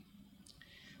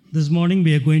This morning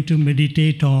we are going to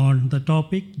meditate on the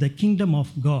topic, the kingdom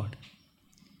of God.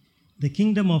 The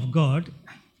kingdom of God,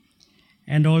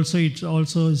 and also it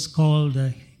also is called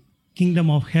the kingdom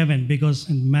of heaven, because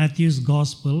in Matthew's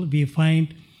gospel we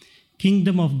find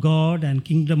kingdom of God and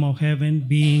kingdom of heaven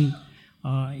being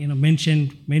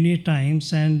mentioned many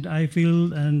times, and I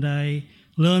feel and I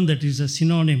learned that is a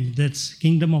synonym. That's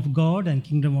kingdom of God and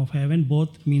kingdom of heaven,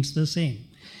 both means the same.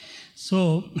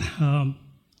 So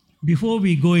before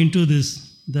we go into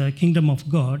this, the kingdom of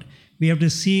God, we have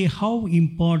to see how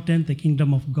important the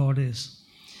kingdom of God is.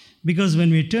 Because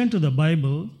when we turn to the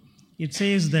Bible, it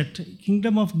says that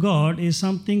kingdom of God is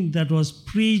something that was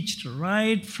preached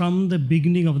right from the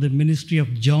beginning of the ministry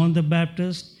of John the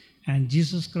Baptist and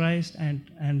Jesus Christ and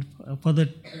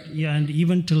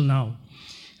even till now.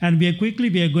 And we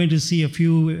are going to see a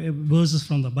few verses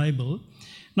from the Bible.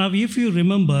 Now, if you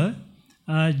remember,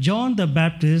 John the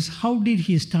Baptist, how did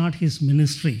he start his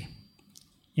ministry?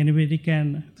 Anybody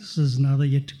can, this is another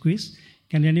yet quiz.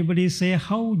 Can anybody say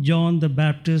how John the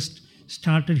Baptist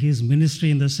started his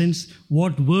ministry, in the sense,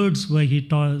 what words were he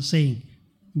saying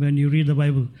when you read the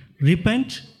Bible?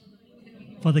 Repent,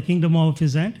 for the kingdom of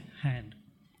his hand.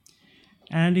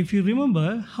 And if you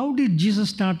remember, how did Jesus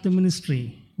start the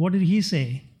ministry? What did he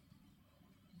say?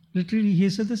 Literally, he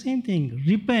said the same thing.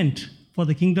 Repent, for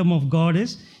the kingdom of God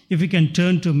is. If you can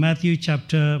turn to Mark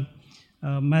chapter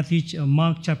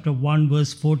 1,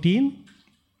 verse 14.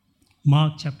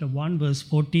 Mark chapter 1, verse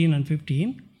 14 and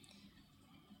 15.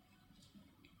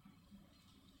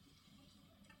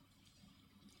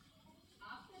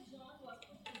 After John was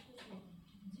baptized,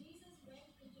 Jesus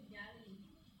went into Galilee,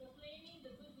 proclaiming the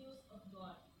good news of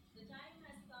God. The time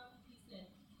has come, he said.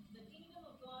 The kingdom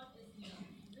of God is near.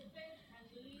 Repent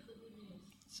and believe the good news.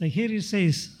 So here it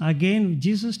says, again,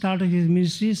 Jesus started his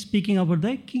ministry speaking about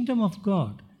the kingdom of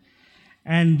God.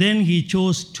 And then he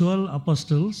chose 12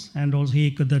 apostles, and also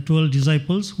the 12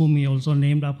 disciples, whom he also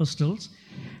named apostles.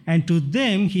 And to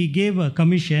them he gave a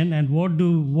commission. And what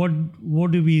do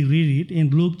we read it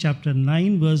in Luke chapter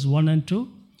 9, verse 1 and 2?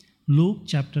 Luke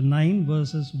chapter 9,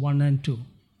 verses 1 and 2. When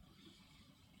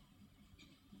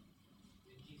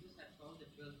Jesus had called the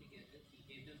 12 together,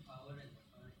 he gave them power and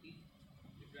authority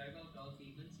to drive out all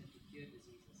demons and to cure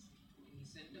diseases. And he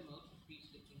sent them out to preach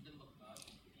the kingdom of God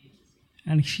and to heal the sick.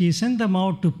 And he sent them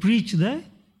out to preach the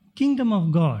kingdom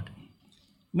of God.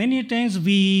 Many times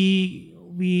we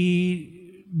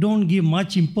don't give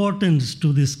much importance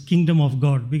to this kingdom of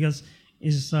God, because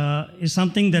it's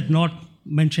something that not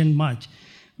mentioned much.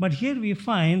 But here we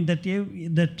find that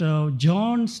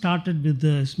John started with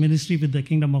this ministry with the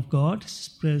kingdom of God,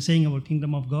 saying about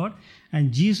kingdom of God,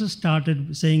 and Jesus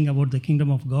started saying about the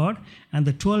kingdom of God, and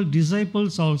the 12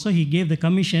 disciples also, he gave the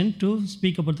commission to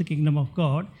speak about the kingdom of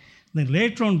God. Then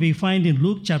later on we find in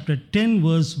Luke chapter 10,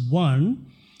 verse 1,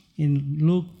 in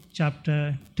Luke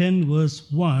chapter 10,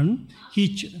 verse 1,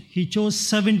 he chose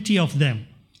 70 of them.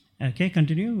 Okay,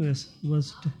 continue. Verse The Lord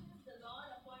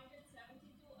appointed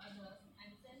 72 others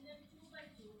and sent them 2 by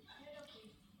 2 ahead of him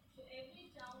to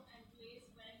every town and place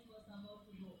where he was about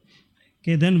to go.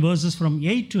 Okay, then verses from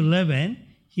 8 to 11,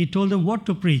 he told them what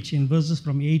to preach. In verses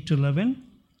from 8 to 11,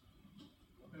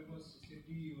 whatever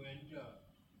city you enter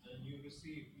and you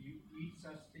receive, you eat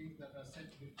such things that are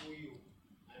set before you,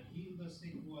 and heal the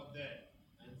sick who are there,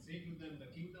 and say to them, the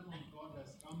kingdom of God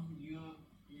has come near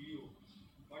to you.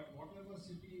 But whatever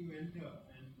city you enter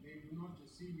and they do not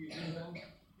receive you, go out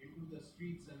into the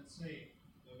streets and say,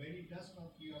 the very dust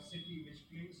of your city which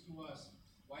clings to us,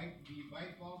 we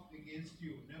wipe off against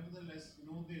you. Nevertheless,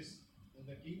 know this, that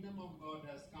the kingdom of God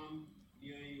has come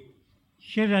near you.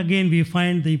 here again we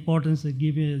find the importance that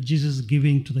Jesus is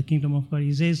giving to the kingdom of God.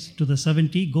 He says to the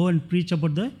 70, go and preach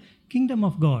about the kingdom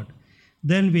of God.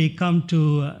 Then we come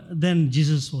to, then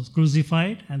Jesus was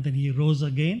crucified, and then he rose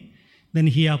again. Then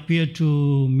he appeared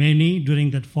to many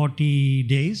during that 40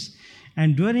 days.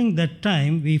 And during that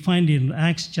time, we find in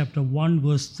Acts chapter 1,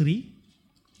 verse 3,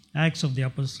 Acts of the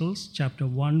Apostles, chapter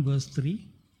 1, verse 3.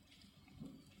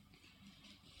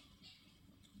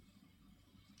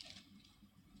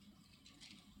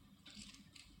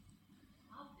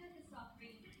 After his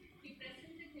suffering, he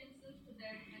presented himself to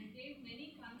them and gave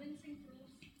many convincing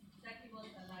proofs that he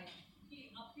was alive.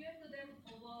 He appeared to them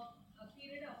over a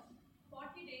period of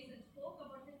 40 days and spoke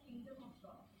about the kingdom of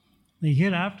God.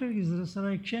 Here, after his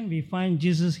resurrection, we find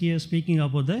Jesus here speaking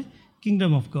about the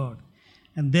kingdom of God.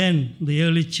 And then the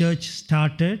early church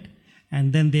started,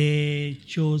 and then they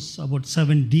chose about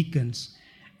 7 deacons.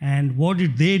 And what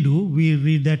did they do? We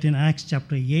read that in Acts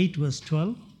chapter 8, verse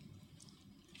 12.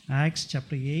 Acts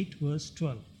chapter 8, verse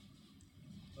 12.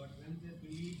 But when they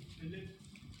believed Philip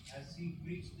as he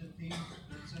preached the things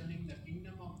concerning the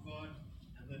kingdom of God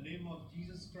and the name of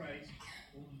Jesus Christ,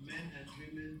 whom men and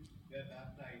women were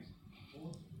baptized.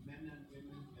 Both men and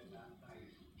women were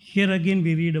baptized. Here again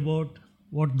we read about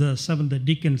what the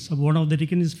deacons, one of the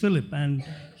deacons is Philip, and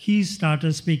he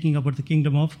started speaking about the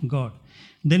kingdom of God.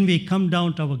 Then we come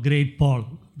down to our great Paul,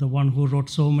 the one who wrote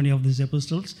so many of these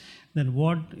epistles. Then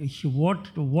what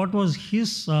was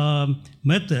his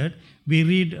method? We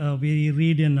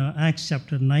read in Acts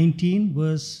chapter 19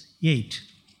 verse 8.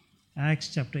 Acts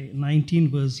chapter 19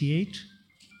 verse 8.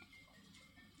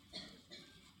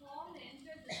 Paul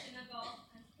entered the synagogue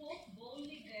and spoke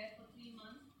boldly there for 3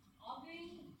 months,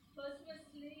 arguing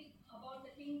persuasively about the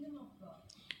kingdom of God.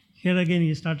 Here again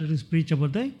he started to preach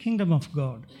about the kingdom of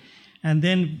God. And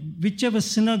then whichever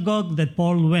synagogue that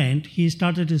Paul went, he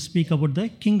started to speak about the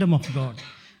kingdom of God.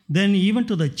 Then even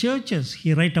to the churches,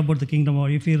 he write about the kingdom of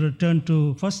God. If you return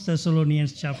to 1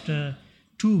 Thessalonians chapter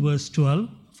 2 verse 12,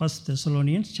 1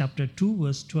 Thessalonians chapter 2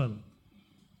 verse 12.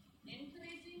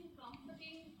 Encouraging,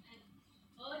 comforting, and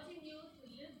urging you to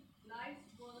live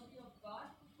lives worthy of God,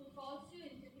 who calls you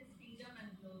into his kingdom and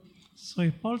glory.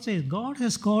 So Paul says, God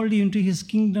has called you into his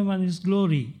kingdom and his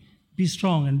glory. Be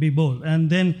strong and be bold. And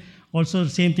then also the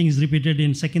same thing is repeated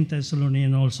in 2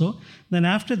 Thessalonians also. Then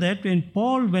after that, when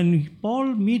Paul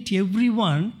meets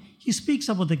everyone, he speaks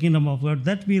about the kingdom of God.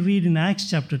 That we read in Acts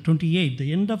chapter 28,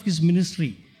 the end of his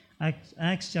ministry.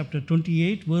 Acts chapter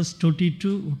 28, verse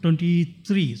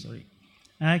 23.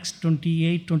 Acts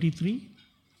 28, 23.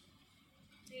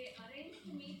 They arranged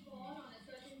to meet Paul on a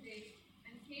certain day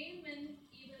and came in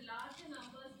even larger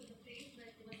numbers to the place where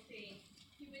he was staying.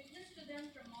 He witnessed to them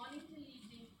from morning till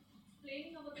evening,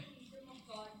 explaining about the kingdom of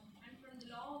God, and from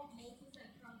the law of Moses and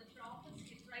from the prophets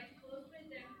he tried to persuade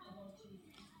them about Jesus.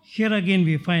 Here again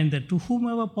we find that to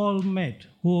whomever Paul met,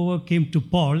 whoever came to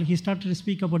Paul, he started to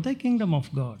speak about the kingdom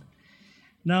of God.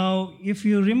 Now, if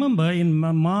you remember in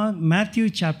Matthew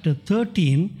chapter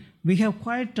 13, we have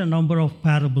quite a number of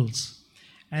parables.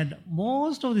 And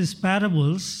most of these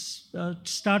parables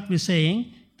start with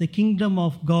saying, the kingdom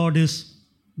of God is,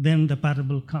 then the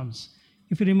parable comes.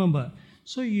 If you remember.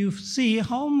 So you see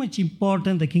how much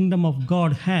importance the kingdom of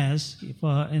God has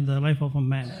in the life of a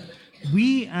man.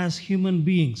 We as human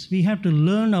beings, we have to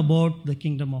learn about the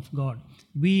kingdom of God.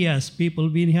 We as people,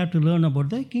 we have to learn about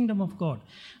the kingdom of God.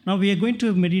 Now we are going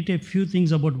to meditate a few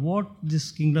things about what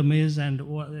this kingdom is and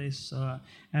what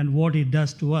it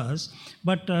does to us.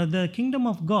 But the kingdom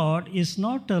of God is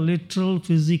not a literal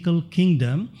physical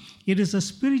kingdom. It is a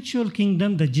spiritual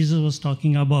kingdom that Jesus was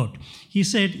talking about. He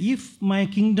said, if my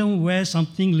kingdom were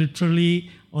something literally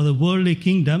or the worldly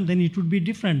kingdom, then it would be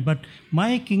different. But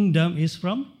my kingdom is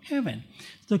from heaven.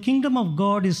 The kingdom of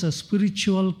God is a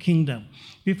spiritual kingdom.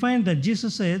 We find that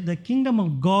Jesus said, the kingdom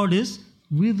of God is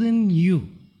within you.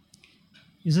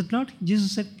 Is it not?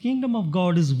 Jesus said, kingdom of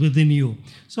God is within you.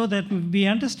 So that we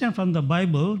understand from the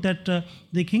Bible that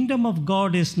the kingdom of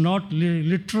God is not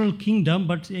literal kingdom,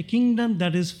 but a kingdom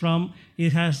that is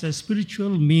it has a spiritual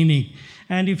meaning.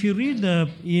 And if you read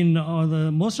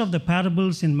most of the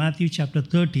parables in Matthew chapter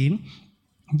 13,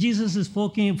 Jesus is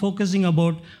focusing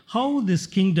about how this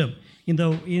kingdom,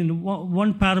 in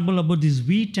one parable about this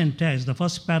wheat and tares, the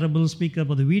first parable speaks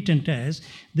about the wheat and tares.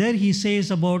 There he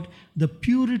says about the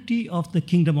purity of the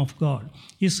kingdom of God.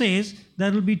 He says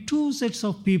there will be two sets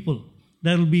of people.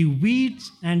 There will be wheat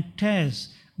and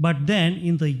tares, but then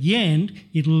in the end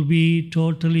it will be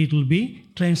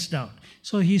trenched out.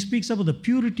 So he speaks about the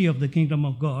purity of the kingdom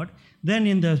of God. Then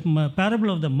in the parable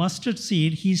of the mustard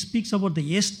seed, he speaks about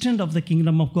the extent of the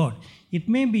kingdom of God. It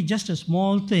may be just a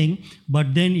small thing,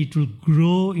 but then it will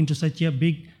grow into such a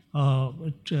big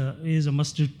is a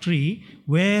mustard tree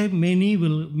where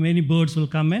many birds will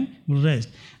come and will rest.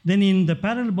 Then in the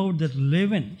parable about the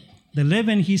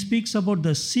leaven, he speaks about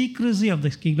the secrecy of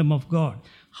the kingdom of God.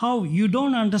 How you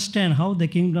don't understand how the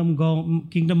kingdom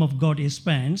of God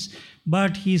expands,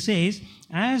 but he says,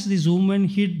 as this woman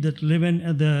hid that leaven,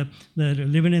 the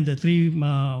leaven in the three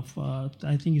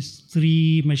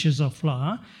measures of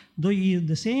flour,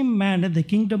 the same manner the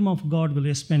kingdom of God will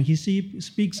expand. He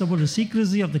speaks about the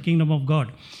secrecy of the kingdom of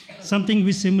God. Something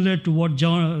which similar to what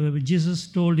Jesus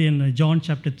told in John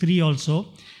chapter 3 also.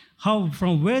 How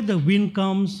from where the wind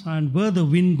comes and where the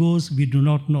wind goes, we do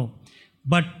not know.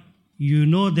 But you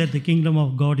know that the kingdom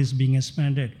of God is being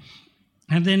expanded.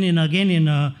 And then in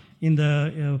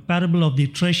the parable of the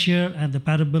treasure and the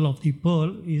parable of the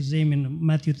pearl, is named in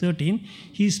Matthew 13,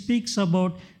 he speaks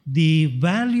about the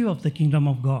value of the kingdom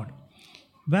of God.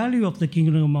 value of the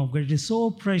kingdom of God. It is so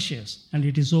precious and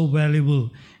it is so valuable.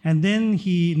 And then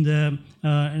he, in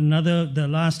the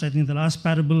last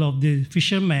parable of the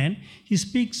fisherman, he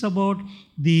speaks about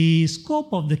the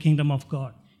scope of the kingdom of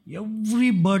God.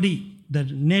 Everybody, the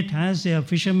net has a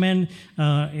fisherman,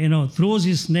 throws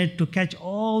his net to catch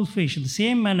all fish. In the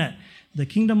same manner, the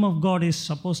kingdom of God is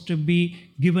supposed to be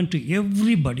given to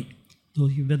everybody. So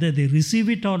whether they receive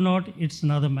it or not, it's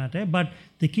another matter. But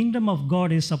the kingdom of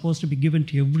God is supposed to be given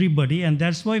to everybody. And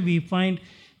that's why we find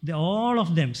all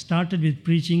of them started with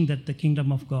preaching that the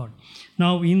kingdom of God.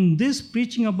 Now, in this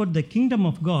preaching about the kingdom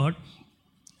of God,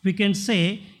 we can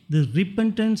say the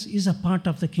repentance is a part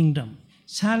of the kingdom.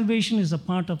 Salvation is a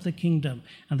part of the kingdom,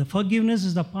 and the forgiveness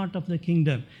is a part of the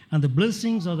kingdom, and the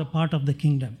blessings are the part of the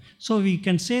kingdom. So we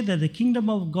can say that the kingdom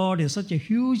of God is such a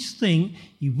huge thing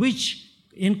which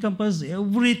encompasses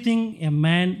everything a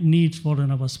man needs for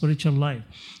in our spiritual life.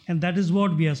 And that is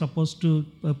what we are supposed to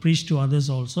preach to others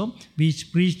also. We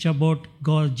preach about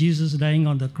God, Jesus dying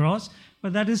on the cross,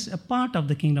 but that is a part of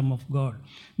the kingdom of God.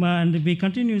 And we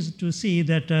continue to see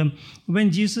that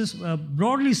when Jesus,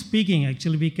 broadly speaking,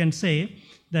 actually, we can say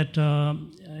that,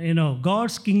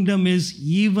 God's kingdom is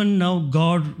even now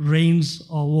God reigns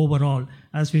over all,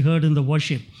 as we heard in the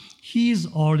worship. He is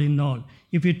all in all.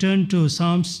 If you turn to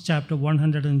Psalms chapter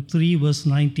 103, verse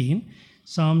 19,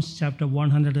 Psalms chapter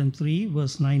 103,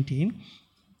 verse 19,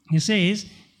 he says,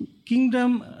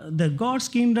 God's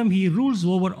kingdom, he rules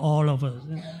over all of us.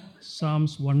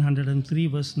 Psalms 103,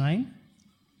 verse 9.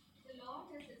 The Lord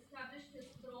has established his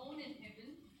throne in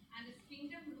heaven, and his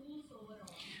kingdom rules over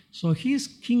all. So his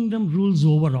kingdom rules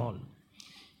over all.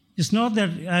 It's not that,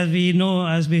 as we know,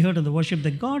 as we heard in the worship,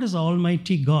 that God is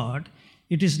Almighty God.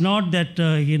 It is not that,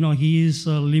 he is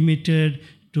limited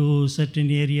to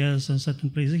certain areas and certain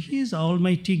places. He is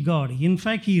Almighty God. In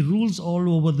fact, he rules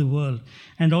all over the world.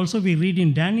 And also we read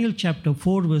in Daniel chapter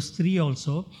 4, verse 3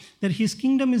 also, that his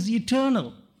kingdom is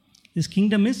eternal. His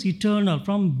kingdom is eternal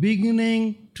from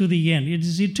beginning to the end. It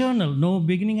is eternal, no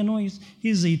beginning and no,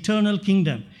 his eternal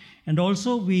kingdom. And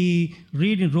also we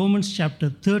read in Romans chapter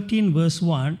 13, verse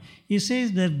 1, it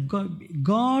says that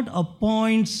God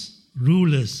appoints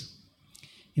rulers.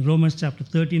 In Romans chapter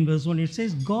 13, verse 1, it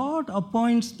says God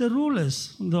appoints the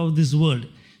rulers of this world.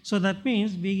 So that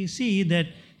means we see that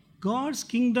God's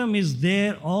kingdom is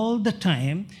there all the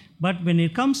time, but when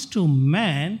it comes to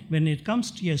man, when it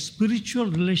comes to a spiritual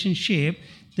relationship,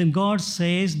 then God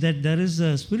says that there is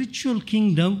a spiritual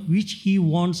kingdom which he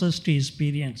wants us to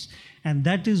experience. And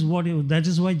that is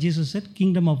why Jesus said,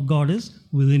 kingdom of God is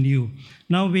within you.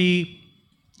 Now we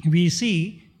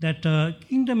see that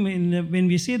when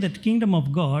we say that kingdom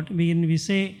of God, when we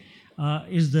say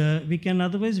we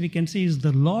can say is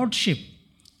the lordship,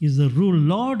 is the rule.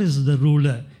 Lord is the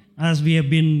ruler. As we have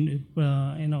been,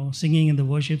 singing in the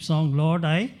worship song, Lord,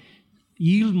 I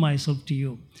yield myself to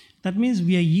you. That means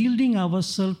we are yielding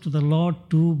ourselves to the Lord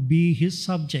to be his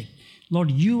subject. Lord,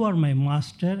 you are my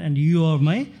master, and you are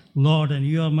my Lord, and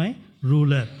you are my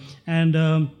ruler. And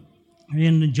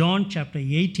in John chapter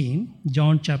 18,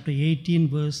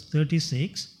 verse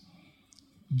 36,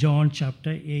 John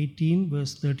chapter 18,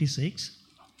 verse 36,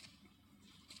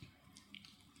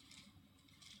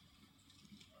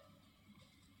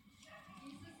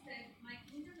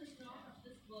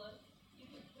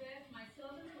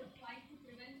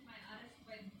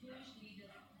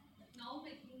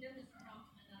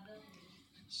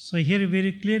 so here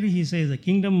very clearly he says the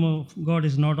kingdom of God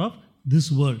is not of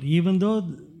this world. Even though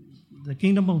the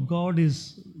kingdom of God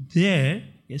is there,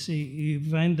 yes, you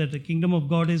find that the kingdom of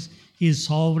God he is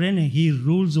sovereign and he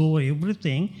rules over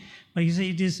everything. But he says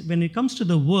it is when it comes to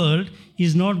the world, he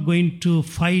is not going to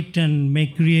fight and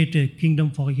create a kingdom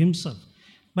for himself.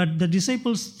 But the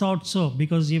disciples thought so,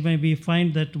 because even we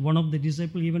find that one of the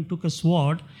disciples even took a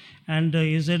sword and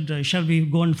he said, shall we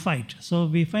go and fight? So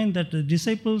we find that the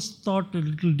disciples thought a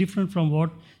little different from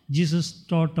what Jesus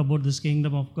taught about this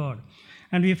kingdom of God.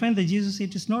 And we find that Jesus,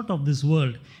 it is not of this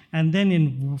world. And then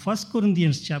in 1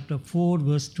 Corinthians chapter 4,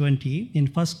 verse 20,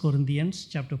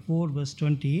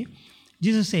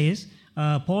 Jesus says,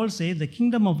 Paul says, the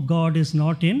kingdom of God is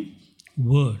not in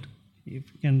word.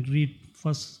 If you can read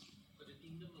first.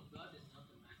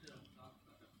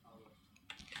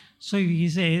 So he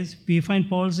says,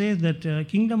 Paul says that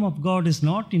kingdom of God is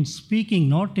not in speaking,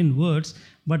 not in words,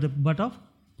 but of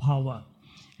power.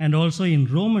 And also in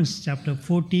Romans chapter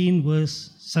 14,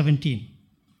 verse 17.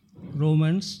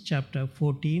 Romans chapter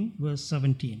 14, verse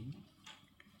 17.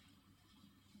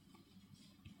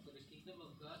 For the kingdom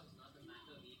of God is not a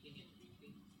matter of eating and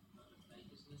drinking, but of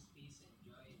righteousness, peace, and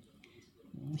joy in the Holy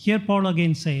Spirit. Here Paul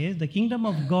again says, the kingdom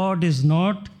of God is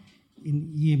not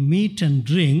in meat and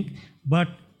drink, but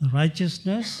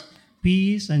righteousness,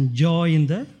 peace, and joy in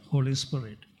the Holy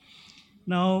Spirit.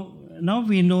 Now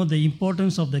we know the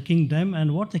importance of the kingdom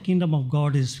and what the kingdom of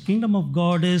God is. Kingdom of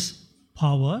God is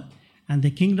power, and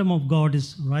the kingdom of God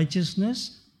is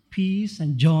righteousness, peace,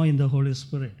 and joy in the Holy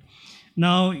Spirit.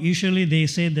 Now, usually they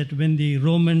say that when the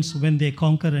Romans, when they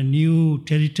conquer a new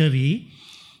territory,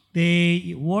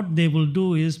 what they will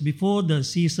do is before the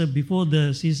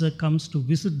Caesar comes to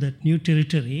visit that new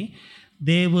territory,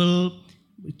 they will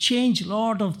change a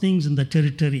lot of things in the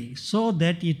territory so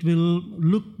that it will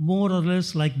look more or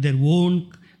less like their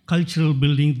own cultural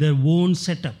building, their own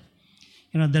setup.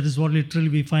 That is what literally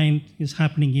we find is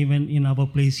happening even in our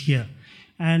place here.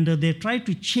 And they try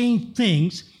to change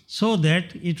things so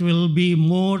that it will be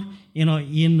more,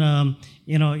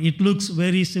 it looks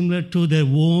very similar to their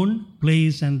own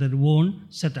place and their own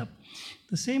setup.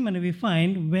 The same way we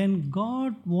find when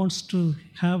God wants to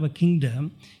have a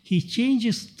kingdom, He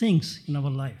changes things in our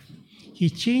life. He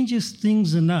changes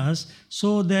things in us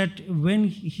so that when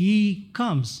He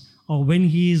comes or when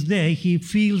He is there, He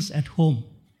feels at home.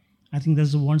 I think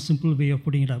that's one simple way of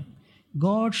putting it up.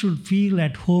 God should feel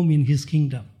at home in His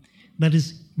kingdom. That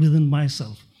is within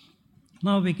myself.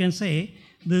 Now we can say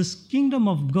this kingdom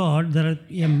of God,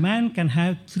 a man can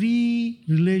have three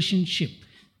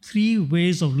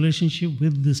ways of relationship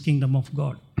with this kingdom of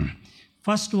God.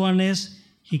 First one is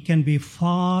he can be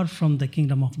far from the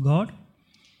kingdom of God.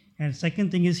 And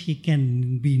second thing is he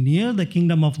can be near the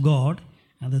kingdom of God.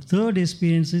 And the third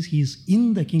experience is he is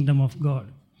in the kingdom of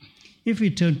God. If we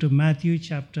turn to Matthew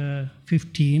chapter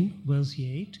 15, verse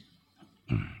 8.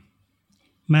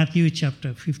 Matthew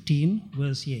chapter 15,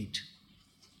 verse 8.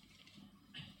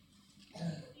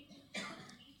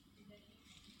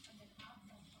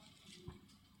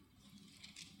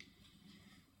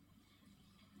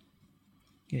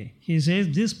 Okay. He says,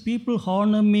 "These people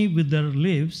honor me with their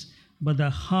lips, but their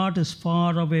heart is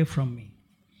far away from me."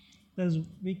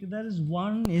 There is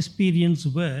one experience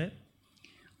where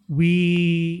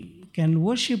we can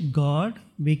worship God,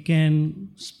 we can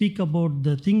speak about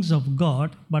the things of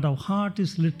God, but our heart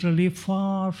is literally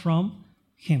far from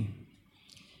Him.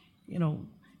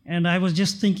 And I was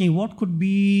just thinking, what could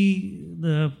be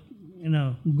the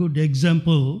good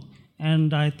example?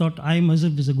 And I thought I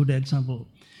myself is a good example.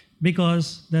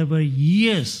 Because there were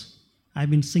years I've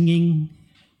been singing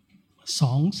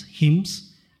songs,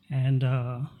 hymns, and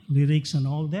lyrics and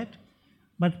all that,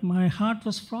 but my heart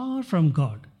was far from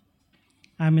God.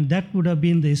 That would have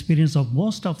been the experience of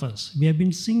most of us. We have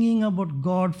been singing about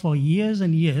God for years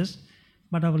and years,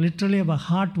 but our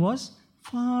heart was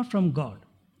far from God,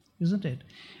 isn't it?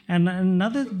 And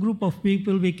another group of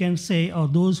people we can say are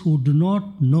those who do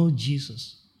not know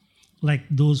Jesus, like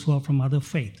those who are from other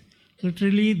faith.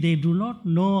 Literally, they do not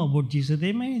know about Jesus.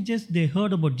 They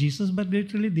heard about Jesus, but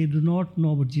literally they do not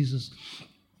know about Jesus.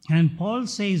 And Paul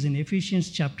says in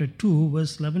Ephesians chapter 2,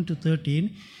 verse 11 to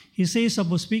 13, he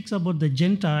speaks about the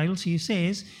Gentiles. He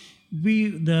says,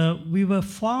 we were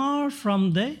far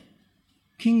from the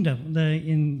kingdom.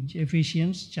 In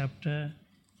Ephesians chapter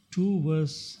 2,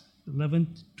 verse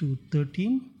 11 to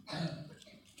 13.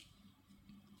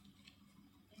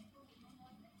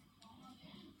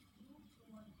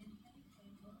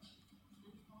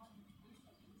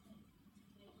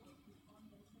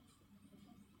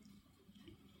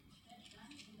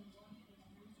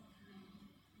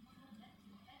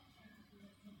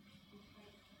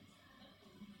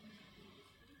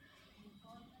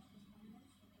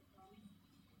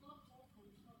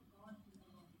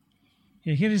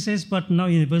 Here it says, but now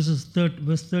in verse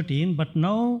 13, but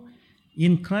now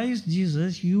in Christ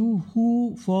Jesus, you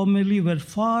who formerly were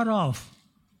far off,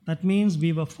 that means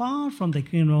we were far from the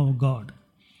kingdom of God.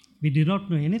 We did not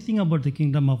know anything about the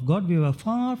kingdom of God. We were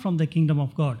far from the kingdom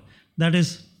of God. That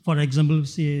is, for example,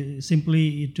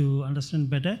 simply to understand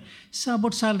better, it's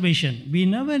about salvation. We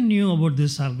never knew about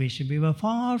this salvation. We were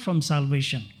far from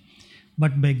salvation.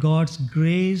 But by God's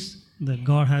grace, that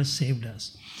God has saved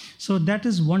us. So that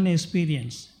is one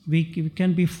experience. We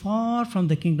can be far from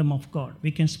the kingdom of God.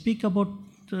 We can speak about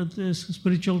the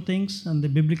spiritual things and the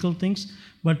biblical things,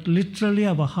 but literally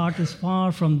our heart is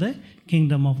far from the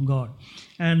kingdom of God.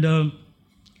 And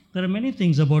there are many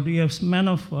things about it. A man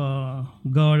of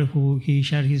God who he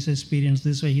shared his experience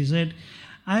this way. He said,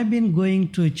 I've been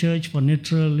going to a church for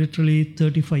literally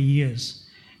 35 years,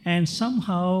 and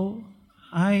somehow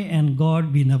I and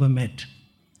God, we never met.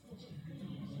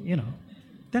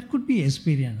 That could be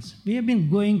experience. We have been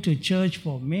going to church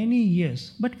for many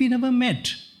years, but we never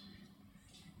met.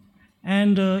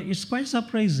 And it's quite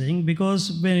surprising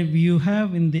because when you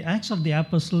have in the Acts of the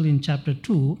Apostle in chapter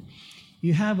 2,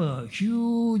 you have a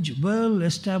huge,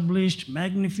 well-established,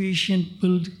 magnificent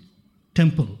built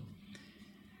temple.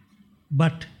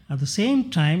 But at the same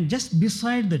time, just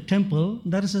beside the temple,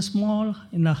 there is a small,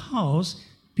 in a house,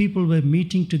 people were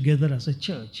meeting together as a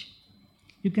church.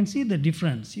 You can see the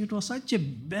difference. It was such a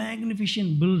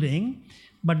magnificent building,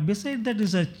 but beside that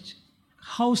is a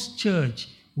house church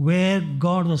where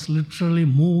God was literally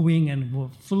moving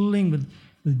and filling with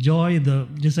joy the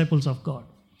disciples of God.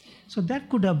 So that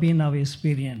could have been our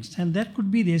experience, and that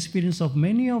could be the experience of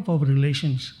many of our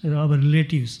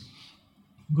relatives,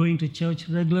 going to church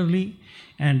regularly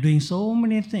and doing so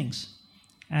many things,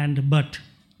 but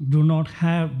do not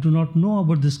know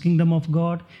about this kingdom of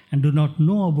God and do not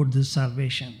know about this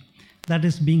salvation. That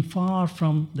is being far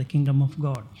from the kingdom of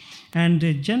God. And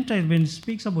Gentiles, when it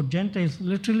speaks about Gentiles,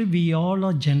 literally we all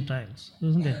are Gentiles,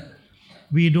 isn't it?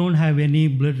 We don't have any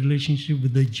blood relationship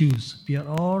with the Jews. We are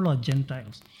all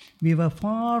Gentiles. We were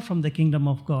far from the kingdom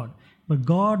of God. But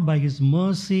God, by His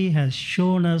mercy, has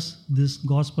shown us this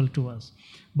gospel to us.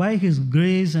 By His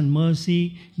grace and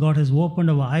mercy, God has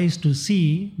opened our eyes to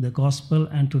see the gospel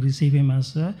and to receive Him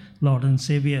as a Lord and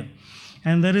Savior.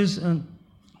 And there is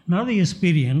another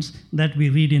experience that we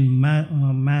read in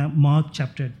Mark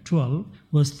chapter 12,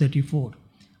 verse 34.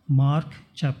 Mark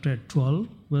chapter 12,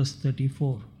 verse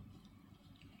 34.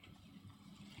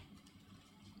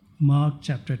 Mark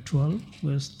chapter 12,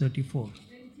 verse 34. When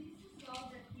Jesus saw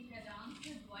that he had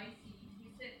answered wisely, he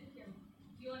said to him,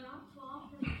 "You are not far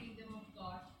from the kingdom of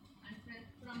God." And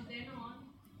from then on,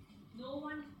 no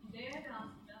one dared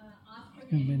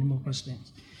ask him Many more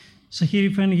questions. So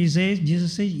here when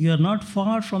Jesus says, you are not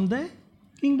far from the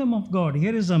kingdom of God.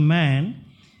 Here is a man,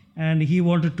 and he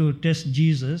wanted to test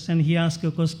Jesus, and he asked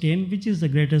a question, which is the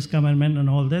greatest commandment and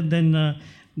all that. Then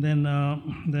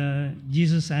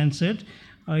Jesus answered,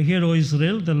 "Hear, O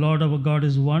Israel, the Lord our God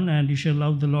is one, and you shall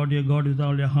love the Lord your God with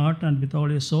all your heart and with all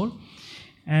your soul.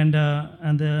 And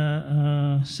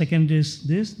the second is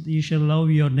this, you shall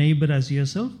love your neighbor as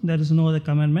yourself. There is no other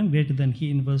commandment greater than he,"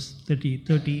 in verse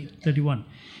 31.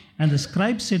 And the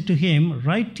scribe said to him,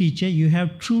 "Right, teacher, you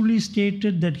have truly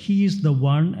stated that he is the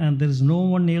one, and there is no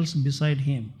one else beside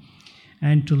him.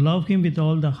 And to love him with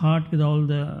all the heart, with all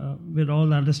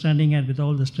the understanding, and with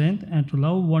all the strength, and to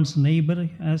love one's neighbor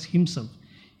as himself,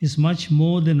 is much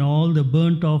more than all the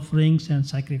burnt offerings and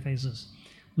sacrifices."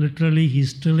 Literally,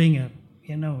 he's telling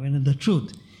the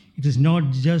truth. It is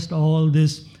not just all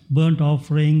this burnt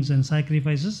offerings and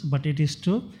sacrifices, but it is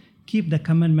to keep the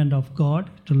commandment of God,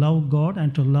 to love God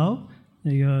and to love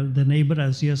the neighbor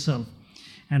as yourself.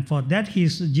 And for that,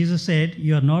 Jesus said,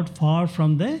 "You are not far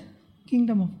from the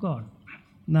kingdom of God."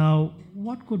 Now,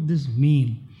 what could this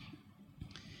mean?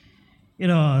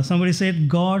 Somebody said,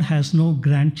 God has no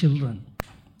grandchildren.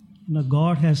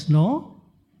 God has no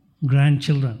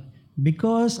grandchildren.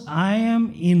 Because I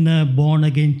am in a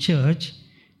born-again church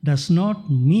does not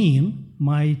mean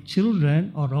my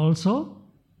children are also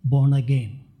born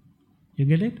again. You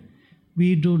get it?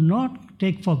 We do not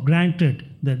take for granted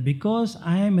that because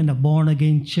I am in a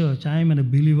born-again church, I am a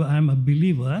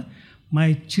believer,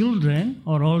 my children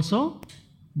are also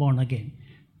born again.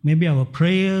 Maybe our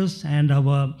prayers and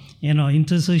our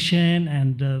intercession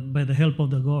and by the help of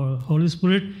the Holy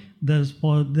Spirit, there is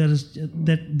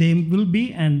that they will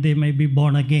be and they may be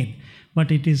born again.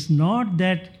 But it is not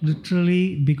that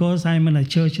literally because I am in a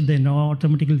church, then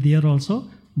automatically they are also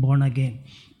born again.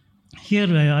 Here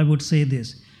I would say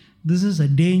this. This is a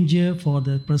danger for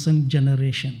the present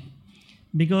generation,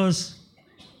 because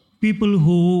people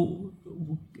who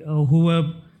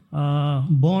were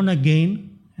born again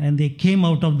and they came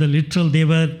out of the literal, they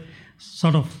were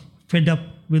sort of fed up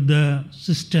with the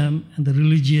system and the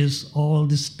religious, all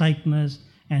this tightness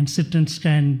and sit and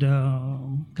stand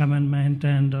commandment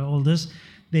and all this.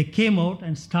 They came out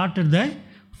and started the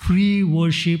free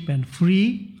worship and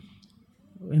free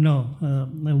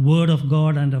the word of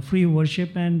God and a free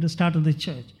worship and started the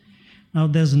church. Now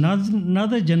there's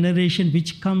another generation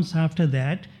which comes after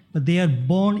that, but they are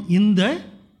born in the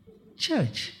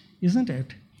church, isn't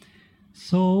it?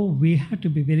 So we have to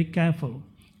be very careful.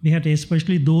 We have to,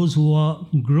 especially those who are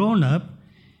grown up,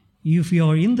 if you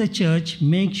are in the church,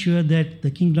 make sure that the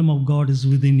kingdom of God is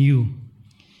within you.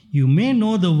 You may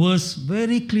know the verse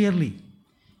very clearly.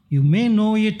 You may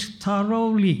know it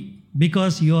thoroughly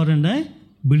because you are in a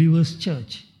believer's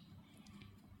church.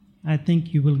 I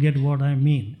think you will get what I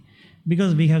mean.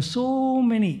 Because we have so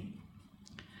many.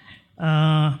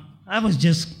 I was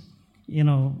just,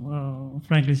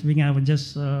 frankly speaking, I was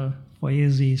just, for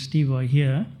AZ, Steve were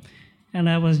here, and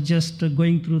I was just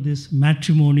going through this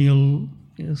matrimonial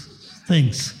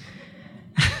things.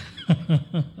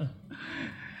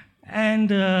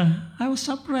 And I was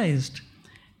surprised.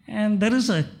 And there is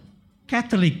a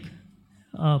Catholic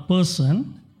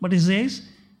person, but he says,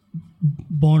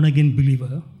 born again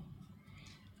believer.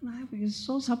 It's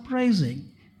so surprising.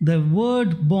 The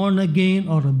word born again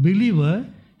or a believer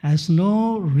has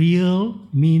no real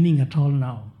meaning at all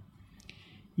now.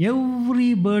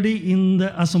 Everybody in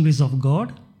the Assemblies of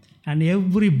God, and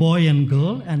every boy and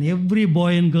girl in every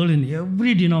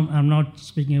denomination, I'm not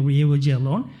speaking every AOG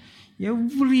alone,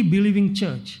 every believing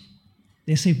church,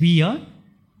 they say we are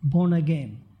born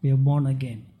again. We are born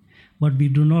again. But we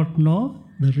do not know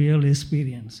the real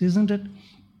experience, isn't it?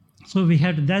 So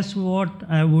that's what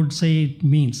I would say it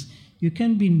means. You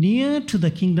can be near to the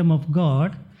kingdom of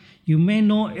God. You may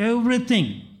know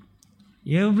everything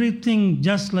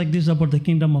just like this about the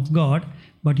kingdom of God,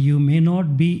 but you may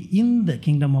not be in the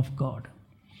kingdom of God.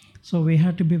 So we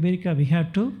have to be very careful. We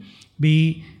have to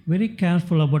be very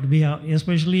careful about,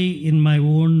 especially in my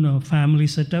own family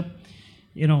setup,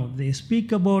 they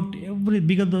speak about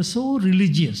because they're so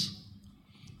religious.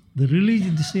 They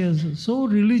are so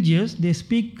religious, they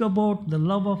speak about the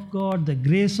love of God, the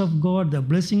grace of God, the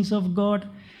blessings of God.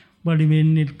 But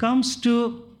when it comes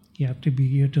to, you have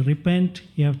to repent,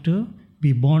 you have to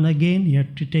be born again, you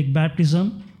have to take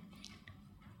baptism.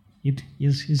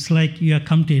 It's like you have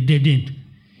come to a dead end.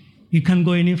 You can't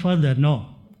go any further, no.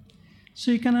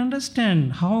 So you can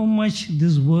understand how much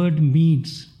this word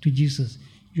means to Jesus.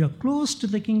 You are close to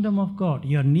the kingdom of God,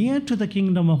 you are near to the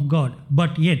kingdom of God,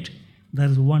 but yet there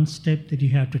is one step that you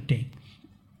have to take.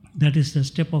 That is the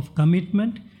step of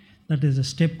commitment. That is the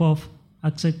step of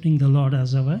accepting the Lord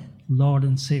as our Lord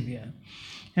and Savior.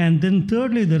 And then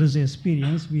thirdly, there is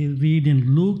experience. We read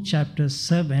in Luke chapter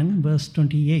 7, verse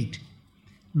 28.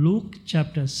 Luke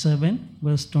chapter 7,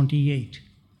 verse 28.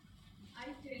 I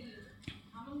tell you,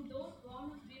 among those born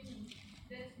of women,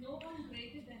 there is no one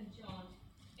greater than John.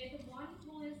 Yet the one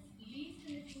who is least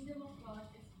in the kingdom of God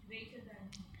is greater than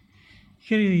him.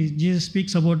 Here Jesus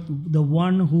speaks about the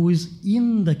one who is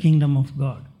in the kingdom of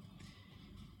God.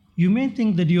 You may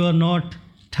think that you are not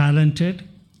talented.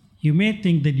 You may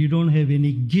think that you don't have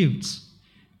any gifts.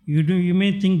 You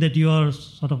may think that you are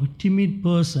sort of a timid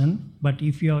person, but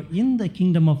if you are in the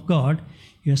kingdom of God,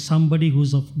 you are somebody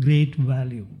who's of great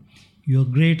value. You are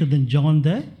greater than John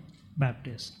the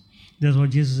Baptist. That's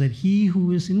what Jesus said. He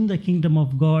who is in the kingdom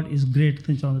of God is greater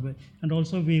than John the Baptist. And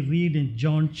also we read in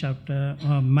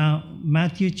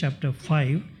Matthew chapter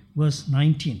 5, verse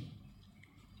 19.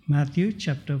 Matthew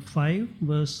chapter 5,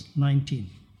 verse 19.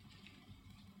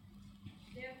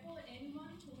 Therefore,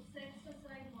 anyone who sets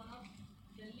aside one of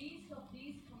the least of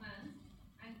these commands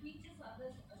and teaches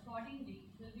others accordingly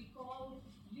will be called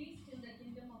least in the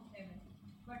kingdom of heaven.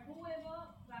 But whoever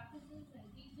practices and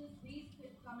teaches these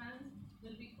commands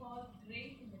will be called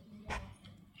great in the kingdom of heaven.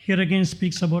 Here again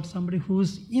speaks about somebody who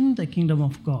is in the kingdom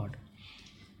of God.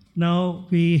 Now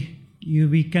we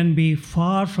can be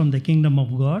far from the kingdom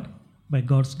of God by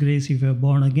God's grace if you are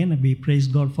born again, and we praise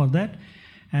God for that.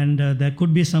 And there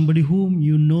could be somebody whom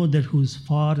you know that who's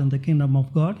far in the kingdom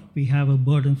of God. We have a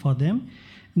burden for them.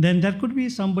 Then there could be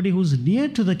somebody who's near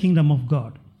to the kingdom of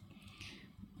God.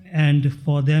 And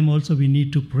for them also we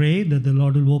need to pray that the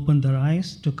Lord will open their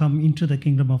eyes to come into the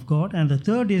kingdom of God. And the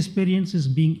third experience is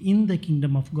being in the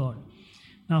kingdom of God.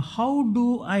 Now, how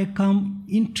do I come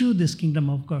into this kingdom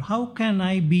of God? How can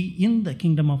I be in the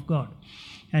kingdom of God?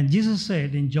 And Jesus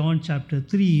said in John chapter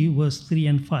 3, verse 3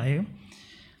 and 5,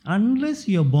 unless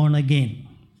you're born again,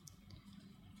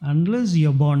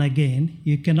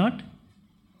 you cannot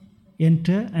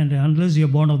enter, and unless you're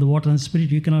born of the water and spirit,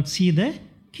 you cannot see the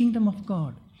kingdom of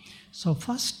God. So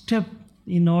first step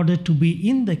in order to be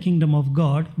in the kingdom of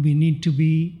God, we need to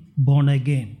be born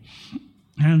again.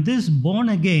 And this born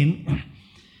again,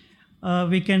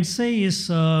 we can say is,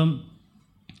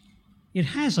 it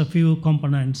has a few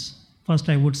components. First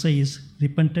I would say is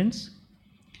repentance.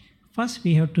 First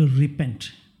we have to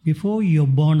repent before you're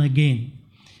born again.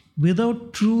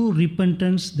 Without true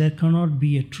repentance, there cannot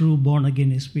be a true born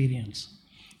again experience.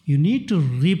 You need to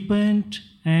repent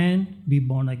and be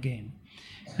born again.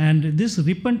 And this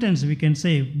repentance, we can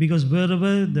say, because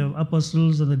wherever the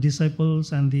apostles and the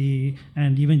disciples and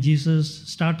even Jesus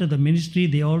started the ministry,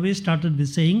 they always started with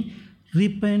saying,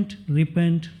 repent,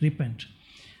 repent, repent.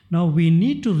 Now we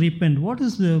need to repent. What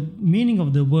is the meaning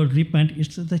of the word repent?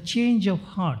 It's the change of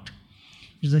heart.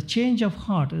 It's a change of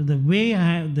heart. The way I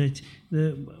have the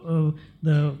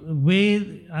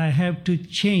way I have to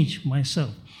change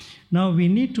myself. Now we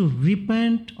need to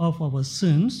repent of our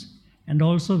sins, and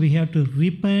also we have to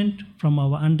repent from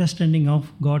our understanding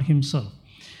of God Himself.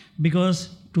 Because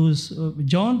to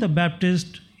John the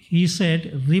Baptist, he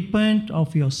said, repent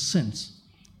of your sins.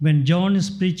 when John is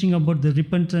preaching about the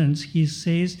repentance, he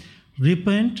says,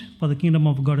 repent for the kingdom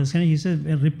of God is coming. He says,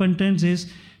 repentance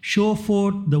is show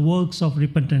forth the works of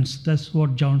repentance. That's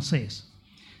what John says.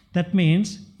 That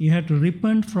means you have to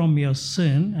repent from your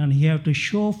sin and you have to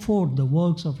show forth the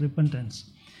works of repentance.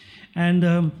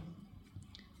 And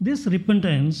this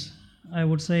repentance, I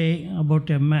would say about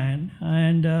a man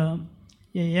and a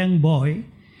young boy,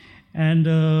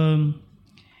 and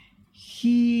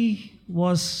he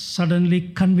was suddenly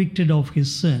convicted of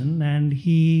his sin, and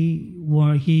he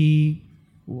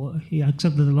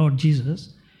accepted the Lord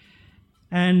Jesus.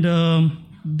 And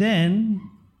then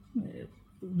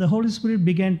the Holy Spirit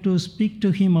began to speak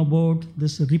to him about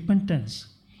this repentance.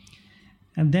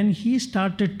 And then he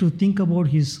started to think about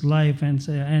his life,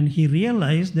 and he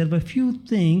realized there were few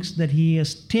things that he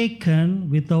has taken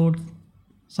without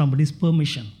somebody's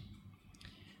permission.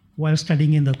 While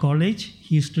studying in the college,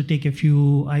 he used to take a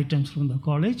few items from the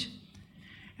college.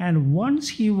 And once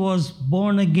he was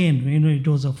born again, it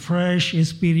was a fresh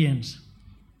experience.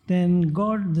 Then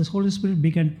this Holy Spirit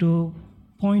began to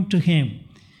point to him.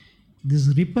 This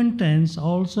repentance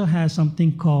also has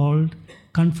something called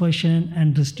confession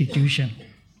and restitution.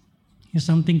 It's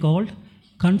something called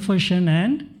confession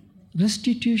and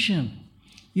restitution.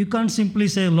 You can't simply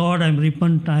say, Lord, I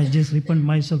just repent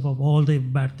myself of all the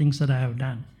bad things that I have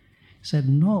done. He said,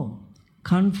 no,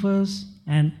 confess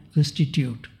and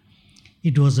restitute.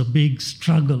 It was a big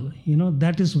struggle.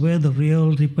 That is where the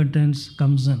real repentance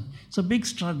comes in. It's a big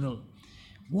struggle.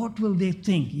 What will they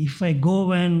think? If I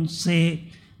go and say,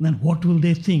 then what will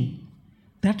they think?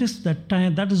 That is the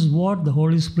time. That is what the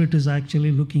Holy Spirit is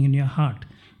actually looking in your heart.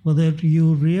 Whether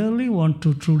you really want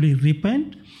to truly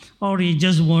repent, or you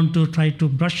just want to try to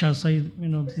brush aside.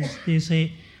 They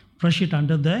say, brush it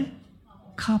under the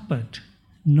carpet.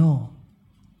 No.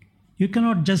 You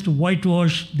cannot just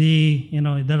whitewash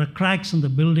there are cracks in the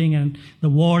building and the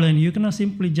wall, and you cannot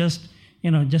simply just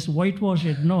whitewash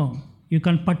it. No. You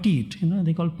can putty it.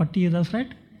 They call putty, that's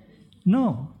right?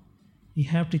 No. You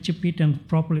have to chip it and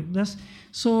properly.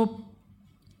 So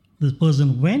the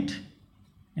person went,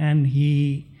 and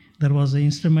there was an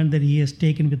instrument that he has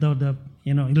taken without the,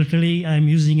 literally I'm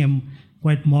using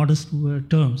quite modest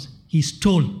terms. He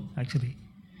stole, actually.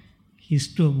 He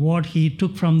stole what he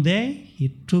took from there, he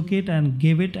took it and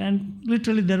gave it, and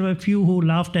literally there were a few who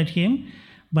laughed at him,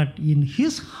 but in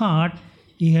his heart,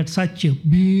 he had such a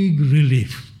big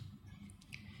relief.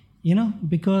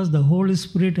 Because the Holy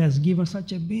Spirit has given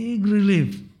such a big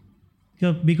relief.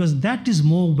 Because that is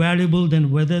more valuable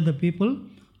than whether the people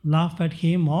laugh at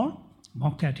him or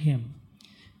mock at him.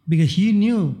 Because he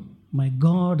knew, my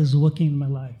God is working in my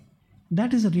life.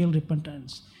 That is a real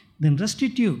repentance. Then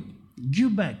restitute,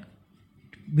 give back.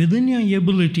 Within your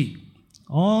ability,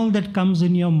 all that comes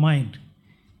in your mind.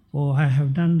 Oh, I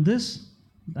have done this,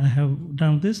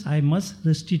 I must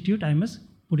restitute, I must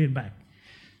put it back.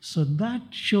 So that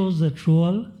shows the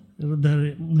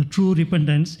true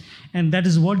repentance, and that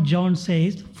is what John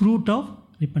says, fruit of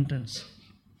repentance.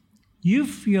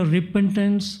 If your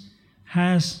repentance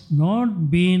has not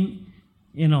been,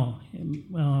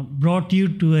 brought you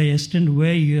to an extent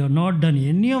where you have not done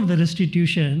any of the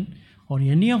restitution or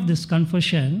any of this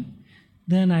confession,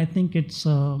 then I think it's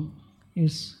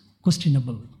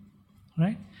questionable,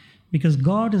 right? Because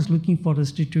God is looking for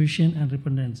restitution and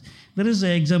repentance. There is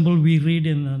an example we read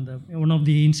in one of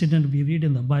the incidents we read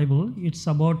in the Bible. It's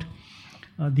about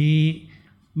the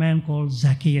man called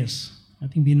Zacchaeus. I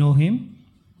think we know him.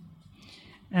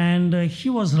 And he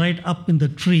was right up in the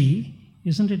tree,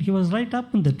 isn't it? He was right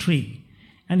up in the tree.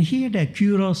 And he had a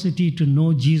curiosity to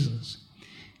know Jesus.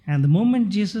 And the moment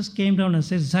Jesus came down and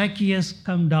said, Zacchaeus,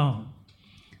 come down.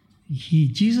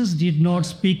 Jesus did not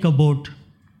speak about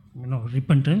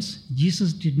repentance.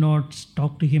 Jesus did not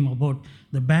talk to him about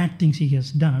the bad things he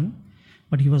has done,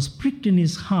 but he was pricked in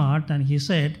his heart, and he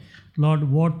said, Lord,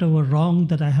 whatever wrong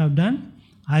that I have done,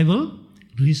 I will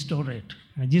restore it.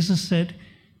 And Jesus said,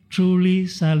 truly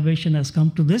salvation has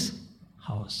come to this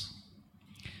house.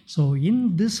 So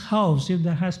in this house, if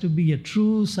there has to be a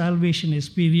true salvation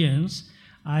experience,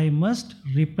 I must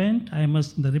repent.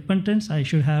 The repentance, I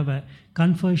should have a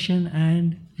confession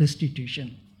and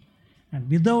restitution. And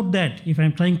without that, if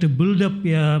I'm trying to build up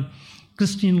a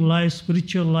Christian life,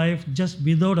 spiritual life, just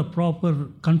without a proper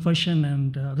confession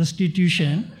and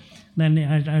restitution, then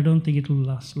I don't think it will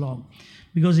last long.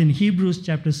 Because in Hebrews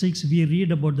chapter 6, we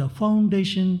read about the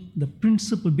foundation, the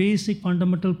principle, basic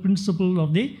fundamental principle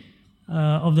of the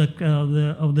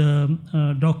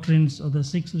doctrines of the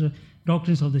six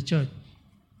doctrines of the church.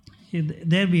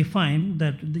 There we find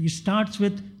that it starts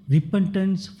with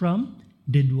repentance from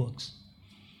dead works.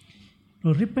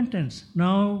 Now, repentance.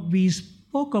 Now we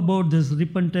spoke about this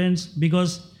repentance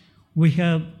because we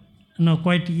have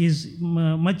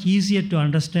much easier to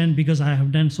understand because I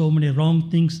have done so many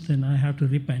wrong things, then I have to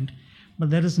repent. But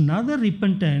there is another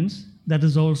repentance that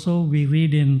is also we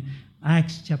read in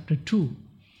Acts chapter 2.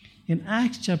 In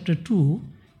Acts chapter 2,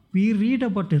 we read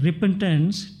about a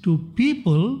repentance to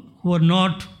people who are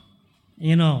not,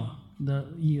 the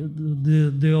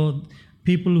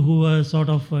people who are sort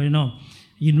of,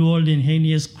 involved in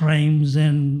heinous crimes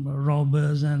and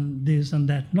robbers and this and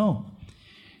that. No.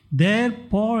 There,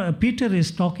 Peter is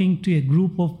talking to a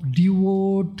group of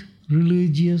devout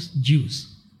religious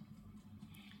Jews.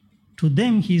 To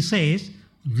them, he says,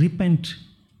 repent.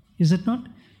 Is it not?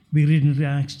 We read in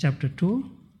Acts chapter 2.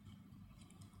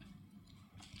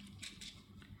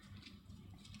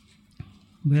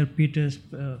 Where Peter's,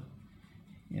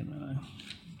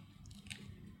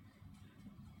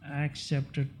 Acts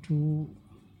chapter 2.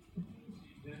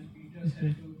 Then Peter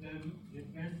said to them,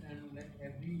 repent and let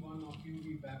every one of you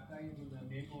be baptized in the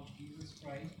name of Jesus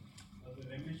Christ for the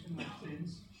remission of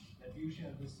sins, that you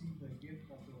shall receive the gift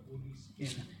of the Holy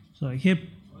Spirit. So here,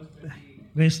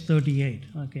 verse 38.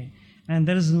 Okay. And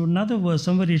there is another verse,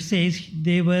 somewhere it says,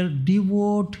 they were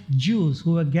devout Jews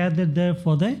who were gathered there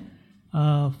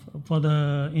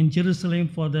in Jerusalem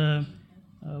for the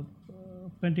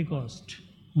Pentecost.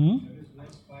 There is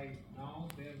verse 5. Now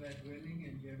there were dwelling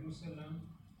in Jerusalem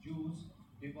Jews,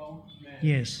 devout men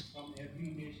Yes. from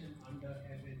every nation under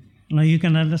heaven. Now you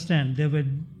can understand, there were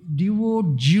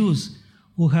devout Jews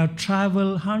who have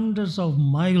traveled hundreds of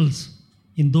miles.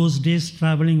 In those days,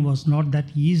 traveling was not that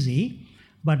easy,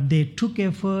 but they took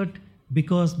effort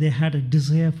because they had a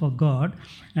desire for God,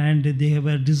 and they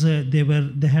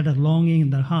had a longing in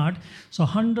their heart. So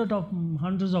hundreds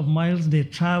of miles they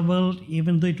traveled,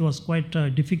 even though it was quite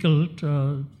difficult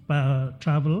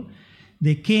travel.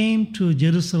 They came to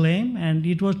Jerusalem, and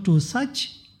it was to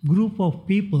such group of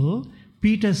people,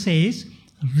 Peter says,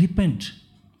 repent.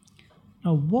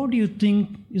 Now, what do you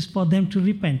think is for them to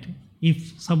repent?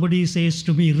 If somebody says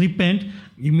to me, repent,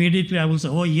 immediately I will say,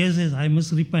 oh, yes, I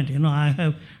must repent. I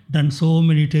have done so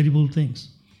many terrible things.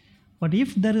 But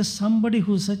if there is somebody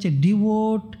who is such a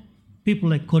devout, people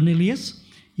like Cornelius,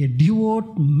 a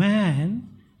devout man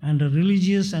and a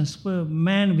religious and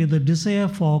man with a desire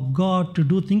for God, to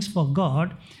do things for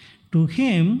God, to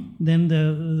him,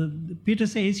 then Peter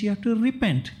says you have to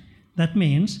repent. That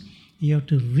means you have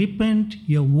to repent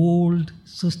your old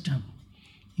system.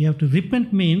 You have to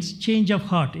repent means change of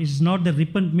heart. It's not that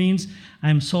repent means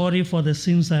I'm sorry for the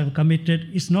sins I have committed.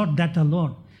 It's not that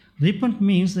alone. Repent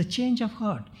means the change of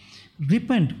heart.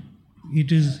 Repent.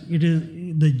 It is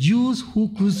the Jews who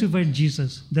crucified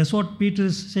Jesus. That's what Peter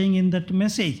is saying in that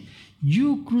message.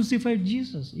 You crucified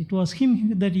Jesus. It was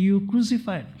him that you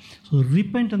crucified. So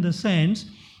repent in the sense,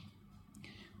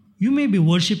 you may be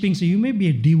worshipping, so you may be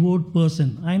a devout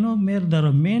person. I know there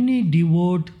are many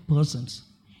devout persons.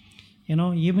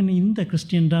 Even in the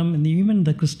Christendom, and even in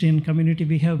the Christian community,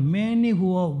 we have many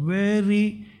who are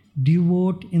very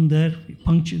devout in their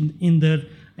function, in their,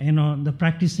 the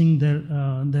practicing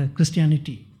their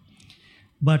Christianity.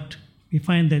 But we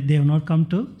find that they have not come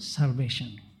to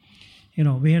salvation.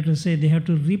 We have to say they have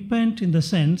to repent in the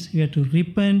sense, you have to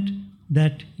repent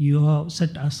that you have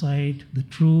set aside the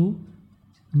true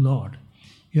Lord.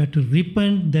 You have to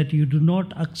repent that you do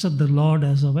not accept the Lord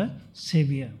as our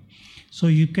Savior. So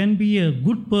you can be a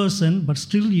good person, but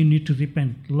still you need to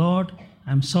repent. Lord,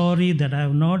 I'm sorry that I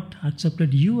have not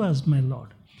accepted you as my Lord.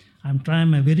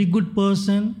 I'm a very good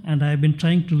person, and I have been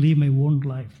trying to live my own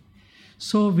life.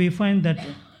 So we find that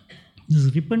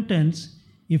this repentance,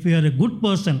 if you are a good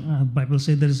person, Bible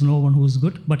says there is no one who is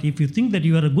good, but if you think that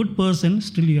you are a good person,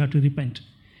 still you have to repent.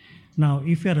 Now,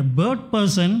 if you are a bad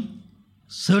person,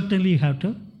 certainly you have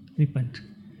to repent.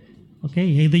 Okay,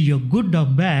 either you're good or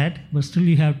bad, but still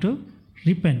you have to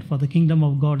repent, for the kingdom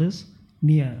of God is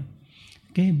near.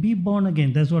 Okay, be born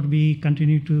again. That's what we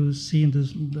continue to see in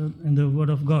the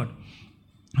Word of God.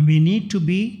 We need to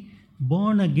be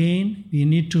born again. We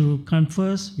need to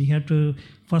confess. We have to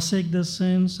forsake the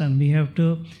sins, and we have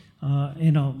to,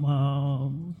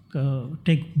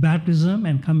 take baptism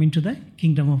and come into the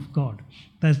kingdom of God.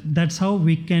 That's how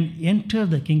we can enter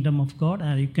the kingdom of God,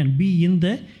 and you can be in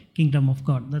the kingdom of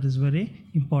God. That is very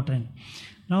important.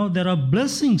 Now, there are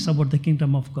blessings about the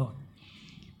kingdom of God.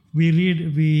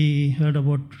 We heard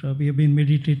about, we have been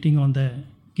meditating on the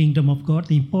kingdom of God,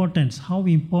 the importance, how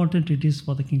important it is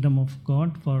for the kingdom of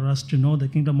God, for us to know the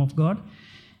kingdom of God.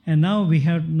 And now we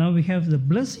have the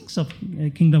blessings of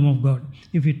kingdom of God.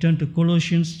 If we turn to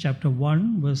Colossians chapter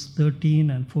 1, verse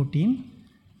 13 and 14.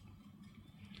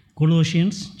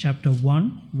 Colossians chapter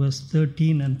 1, verse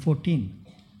 13 and 14.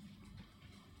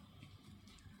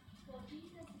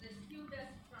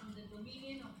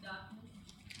 dominion of darkness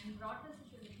and brought us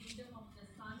into the kingdom of the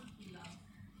Son he loves,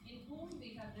 in whom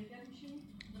we have redemption,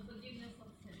 the forgiveness of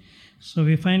sins. So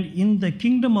we find in the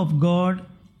kingdom of God,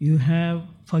 you have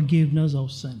forgiveness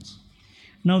of sins.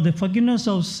 Now, the forgiveness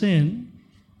of sin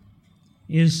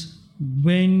is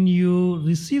when you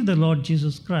receive the Lord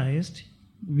Jesus Christ,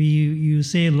 you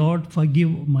say, Lord,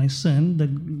 forgive my sin.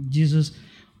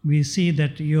 We see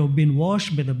that you have been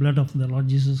washed by the blood of the Lord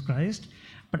Jesus Christ.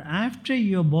 But after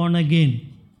you are born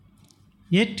again,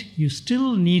 yet you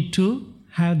still need to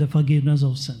have the forgiveness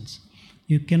of sins.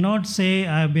 You cannot say,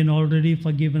 I have been already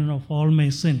forgiven of all my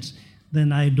sins,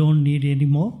 then I don't need any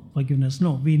more forgiveness.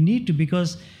 No, we need to,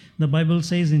 because the Bible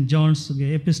says in John's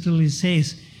epistle, it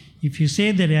says, if you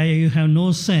say that you have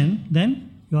no sin, then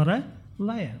you are a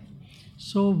liar.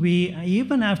 So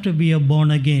even after we are born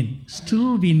again,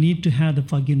 still we need to have the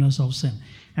forgiveness of sin.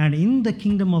 And in the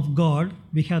kingdom of God,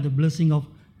 we have the blessing of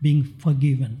being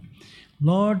forgiven.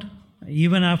 Lord,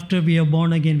 even after we are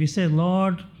born again, we say,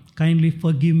 Lord, kindly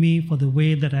forgive me for the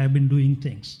way that I have been doing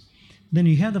things. Then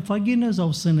you have the forgiveness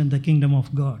of sin in the kingdom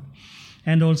of God.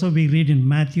 And also we read in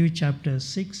Matthew chapter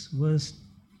 6, verse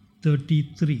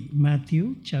 33.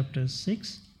 Matthew chapter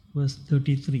 6, verse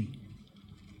 33.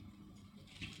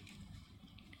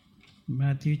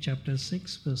 Matthew chapter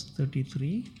 6, verse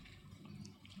 33.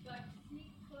 But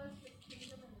seek first his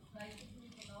kingdom and his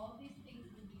righteousness, and all these things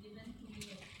will be given to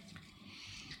you.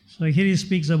 So here he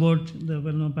speaks about the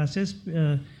well-known passage,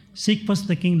 seek first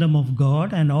the kingdom of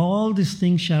God, and all these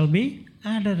things shall be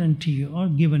added unto you or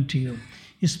given to you.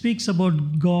 He speaks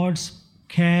about God's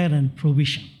care and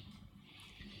provision.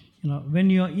 When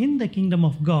you are in the kingdom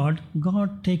of God,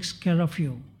 God takes care of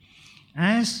you.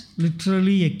 As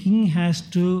literally a king has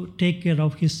to take care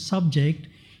of his subject,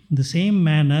 in the same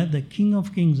manner, the King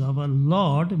of Kings, our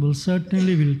Lord, will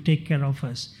take care of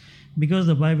us. Because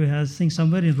the Bible has, I think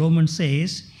somewhere in Romans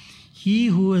says, he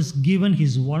who has given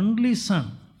his only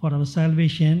Son for our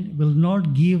salvation will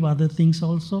not give other things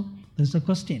also? That's the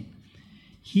question.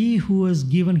 He who has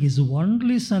given his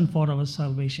only Son for our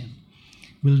salvation,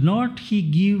 will not he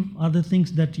give other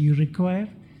things that you require?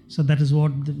 So that is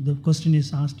what the question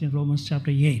is asked in Romans chapter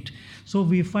 8. So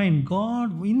we find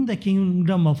God, in the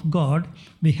kingdom of God,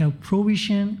 we have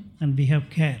provision and we have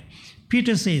care.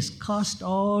 Peter says, cast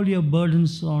all your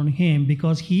burdens on him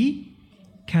because he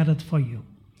careth for you.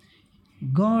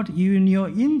 God, even you're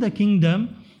in the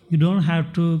kingdom, you don't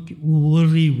have to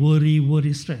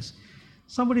worry, stress.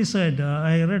 Somebody said,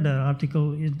 I read an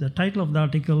article, the title of the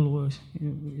article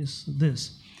is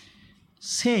this,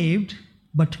 Saved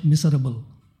but Miserable.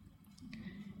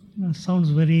 Sounds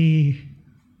very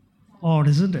odd,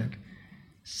 isn't it?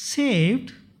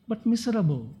 Saved but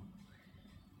miserable.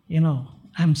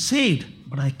 I'm saved,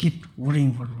 but I keep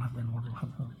worrying what will happen.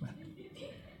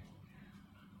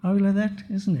 How like that,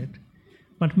 isn't it?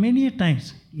 But many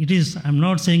times it is, I'm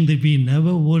not saying that we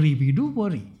never worry. We do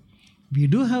worry. We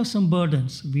do have some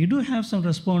burdens. We do have some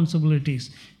responsibilities.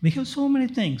 We have so many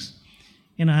things.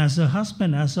 As a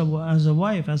husband, as a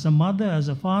wife, as a mother, as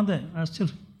a father, as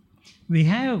children. We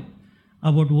have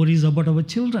worries about our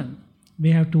children.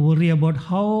 We have to worry about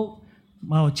how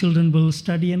our children will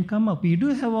study and come up. We do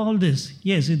have all this.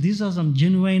 Yes, these are some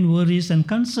genuine worries and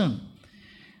concern.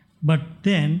 But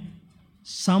then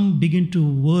some begin to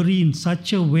worry in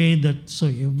such a way that so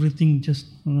everything just,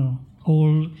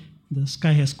 the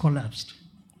sky has collapsed.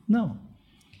 No.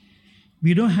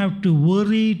 We don't have to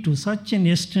worry to such an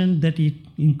extent that it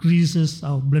increases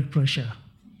our blood pressure.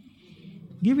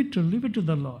 Leave it to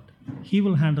the Lord. He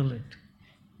will handle it.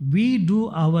 We do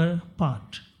our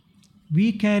part.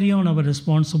 We carry on our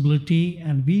responsibility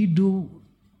and we do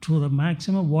to the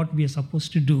maximum what we are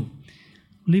supposed to do.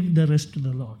 Leave the rest to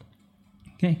the Lord.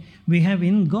 Okay? We have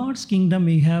in God's kingdom,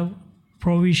 we have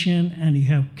provision and we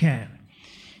have care.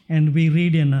 And we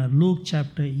read in Luke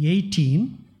chapter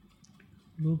 18,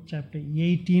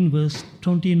 verse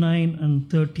 29 and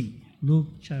 30. Luke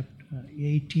chapter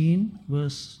 18,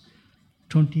 verse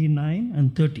 29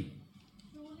 and 30.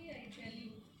 Truly I tell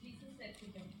you, Jesus said to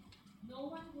them, no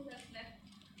one who has left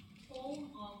home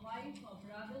or wife or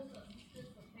brothers or sisters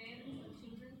or parents or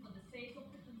children for the sake of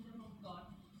the kingdom of God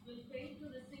will fail to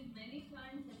receive many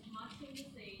times as much in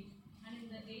this age and in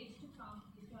the age to come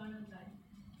eternal life.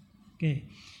 Okay.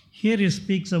 Here he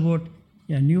speaks about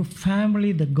a new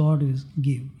family that God is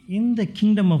give. In the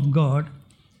kingdom of God,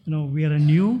 we are a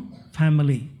new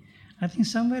family. I think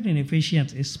somewhere in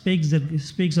Ephesians it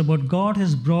speaks about God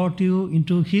has brought you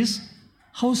into his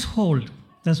household.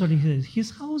 That's what he says.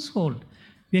 His household.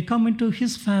 We are come into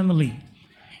his family.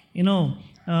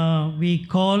 We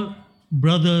call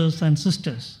brothers and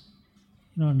sisters.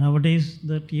 Nowadays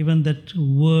that even that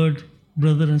word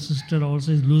brother and sister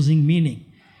also is losing meaning.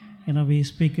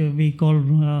 We call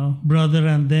brother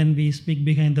and then we speak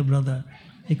behind the brother.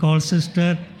 We call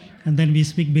sister and then we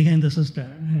speak behind the sister.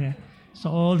 Okay.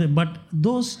 So but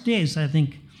those days, I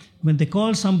think, when they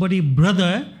call somebody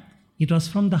brother, it was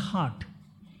from the heart.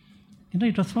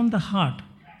 It was from the heart.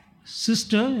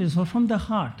 Sister is from the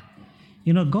heart.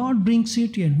 God brings you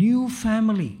to a new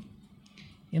family.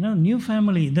 New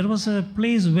family. There was a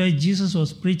place where Jesus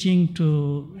was preaching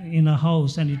in a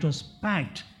house and it was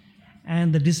packed.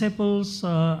 And the disciples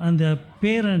and the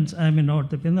parents,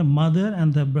 the mother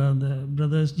and the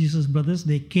brothers, Jesus' brothers,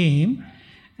 they came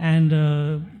and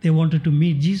they wanted to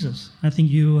meet Jesus. I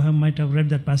think you might have read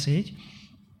that passage.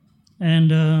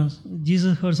 And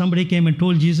Jesus heard somebody came and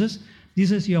told Jesus,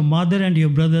 your mother and your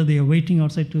brother, they are waiting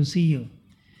outside to see you.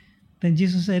 Then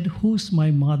Jesus said, who's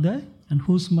my mother and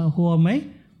who are my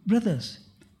brothers?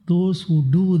 Those who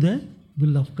do the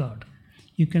will of God.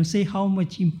 You can say how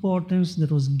much importance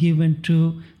that was given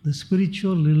to the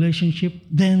spiritual relationship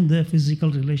than the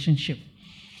physical relationship.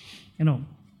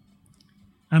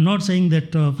 I'm not saying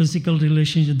that physical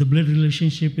relationship, the blood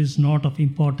relationship is not of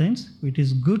importance. It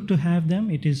is good to have them.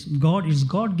 It's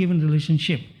God-given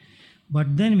relationship.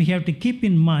 But then we have to keep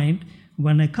in mind,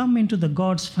 when I come into the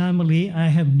God's family, I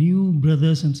have new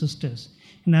brothers and sisters.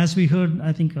 And as we heard,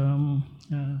 I think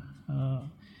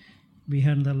we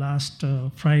had the last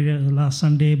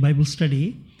Sunday Bible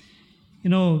study,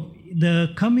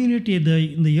 the community,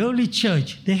 in the early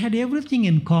church, they had everything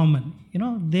in common.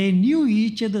 They knew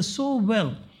each other so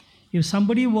well. If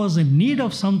somebody was in need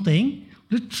of something,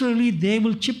 literally they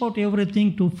will chip out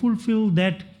everything to fulfill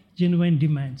that genuine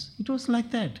demands. It was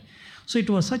like that. So it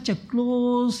was such a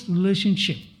close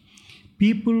relationship.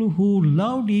 People who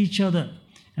loved each other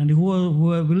and who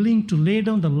were willing to lay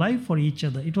down the life for each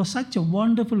other. It was such a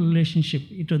wonderful relationship.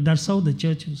 That's how the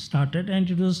church started, and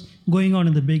it was going on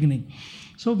in the beginning.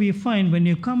 So we find when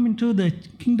you come into the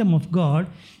kingdom of God,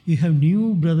 you have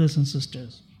new brothers and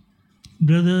sisters.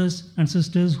 Brothers and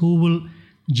sisters who will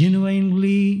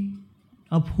genuinely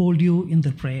uphold you in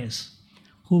the prayers,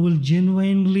 who will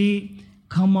genuinely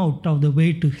come out of the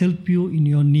way to help you in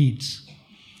your needs.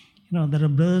 There are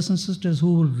brothers and sisters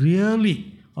who will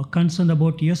really are concerned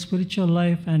about your spiritual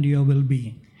life and your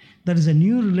well-being. That is a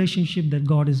new relationship that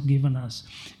God has given us.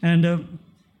 And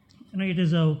it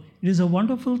is a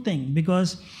wonderful thing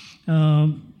because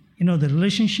the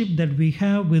relationship that we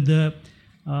have with the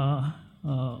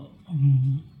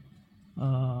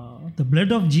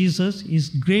blood of Jesus is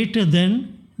greater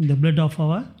than the blood of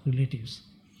our relatives.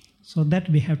 So that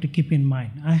we have to keep in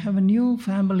mind. I have a new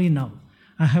family now.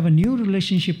 I have a new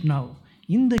relationship now.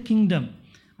 In the kingdom,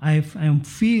 I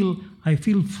feel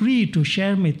free to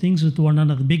share my things with one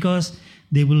another because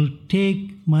they will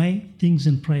take my things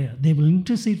in prayer. They will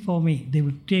intercede for me.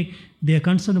 They are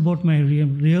concerned about my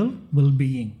real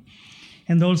well-being.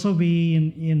 And also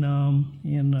in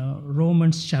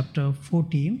Romans chapter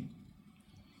 14,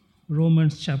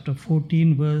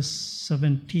 verse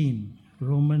 17.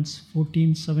 Romans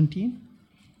 14:17.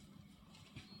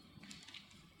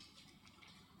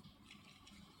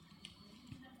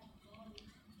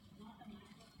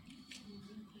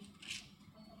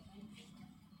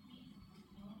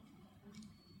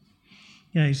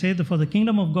 Yeah, he said, for the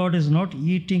kingdom of God is not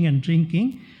eating and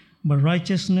drinking, but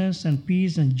righteousness and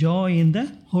peace and joy in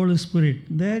the Holy Spirit.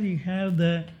 There you have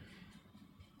the,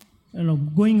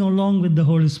 going along with the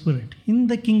Holy Spirit. When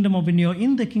you're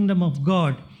in the kingdom of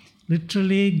God,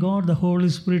 literally God, the Holy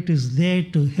Spirit is there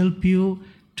to help you,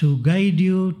 to guide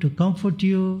you, to comfort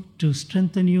you, to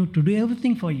strengthen you, to do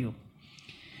everything for you.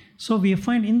 So we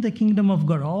find in the kingdom of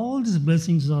God, all these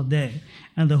blessings are there.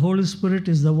 And the Holy Spirit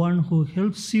is the one who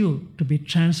helps you to be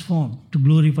transformed, to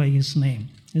glorify His name,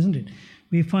 isn't it?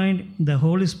 We find the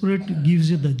Holy Spirit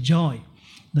gives you the joy.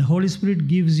 The Holy Spirit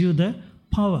gives you the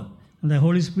power. And the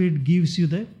Holy Spirit gives you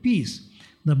the peace.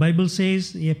 The Bible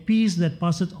says, a peace that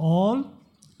passeth all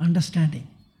understanding.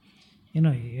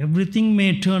 Everything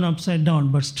may turn upside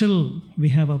down, but still we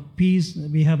have a peace,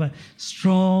 we have a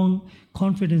strong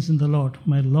confidence in the Lord.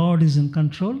 My Lord is in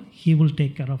control. He will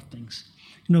take care of things.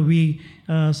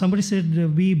 Somebody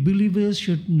said we believers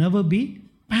should never be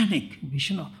panic. We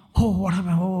should not, what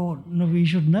happened? No, we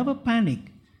should never panic.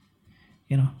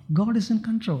 God is in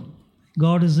control.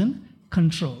 God is in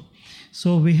control.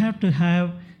 So we have to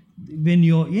have, when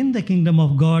you're in the kingdom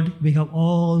of God, we have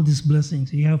all these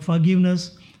blessings. You have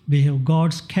forgiveness, we have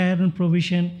God's care and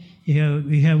provision,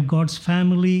 we have God's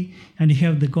family, and you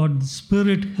have God's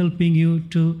Spirit helping you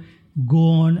to go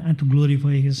on and to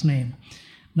glorify His name.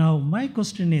 Now, my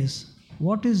question is,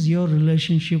 what is your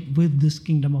relationship with this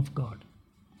kingdom of God?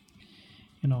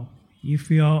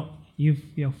 If if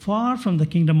you're far from the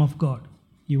kingdom of God,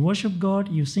 you worship God,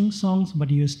 you sing songs, but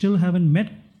you still haven't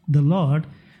met the Lord,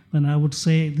 then I would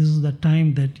say this is the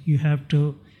time that you have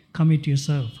to commit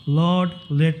yourself. Lord,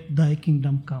 let thy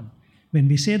kingdom come. When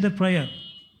we say the prayer,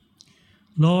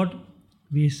 Lord,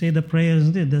 we say the prayer,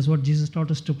 isn't it? That's what Jesus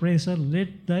taught us to pray, sir.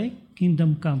 Let thy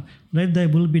kingdom come. Let thy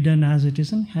will be done as it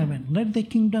is in heaven. Let thy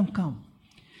kingdom come.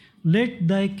 Let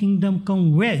thy kingdom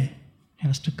come where? It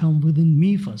has to come within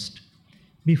me first,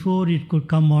 before it could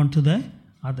come on to the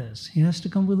others. It has to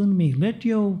come within me. Let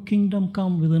your kingdom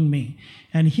come within me.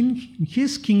 And in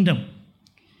his kingdom,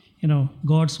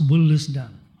 God's will is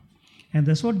done. And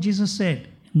that's what Jesus said.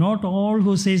 Not all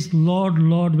who says, Lord,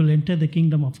 Lord, will enter the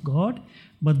kingdom of God,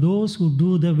 but those who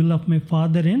do the will of my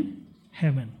Father in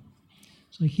heaven.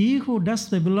 So he who does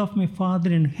the will of my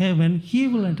Father in heaven, he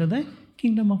will enter the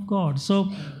kingdom of God.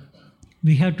 So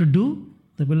we have to do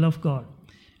the will of God.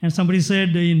 And somebody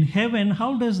said, in heaven,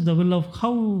 how the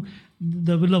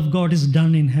will of God is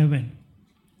done in heaven?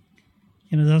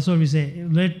 That's what we say.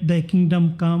 Let thy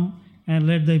kingdom come and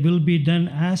let thy will be done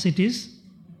as it is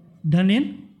done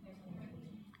in.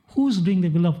 Who's doing the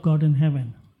will of God in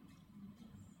heaven?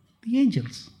 The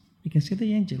angels. You can see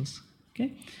the angels.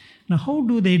 Okay. Now, how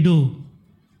do they do?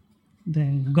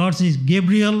 Then God says,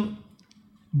 Gabriel,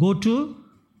 go to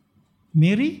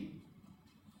Mary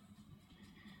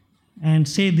and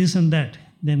say this and that.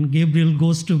 Then Gabriel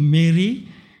goes to Mary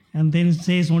and then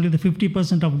says only the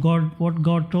 50% of God, what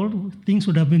God told. Things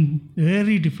would have been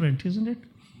very different, isn't it?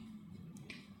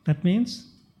 That means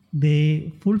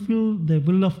they fulfill the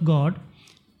will of God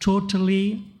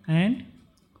totally and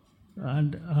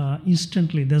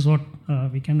instantly. That's what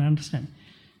we can understand.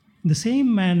 In the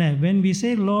same manner, when we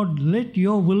say, Lord, let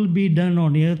your will be done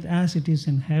on earth as it is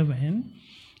in heaven,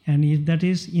 and if that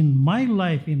is in my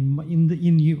life,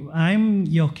 in you, I'm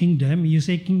your kingdom. You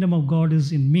say kingdom of God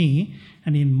is in me,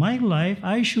 and in my life,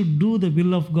 I should do the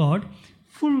will of God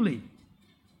fully,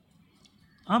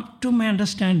 up to my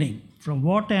understanding. From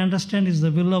what I understand is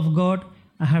the will of God,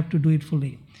 I have to do it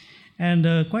fully.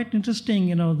 And quite interesting,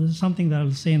 this is something that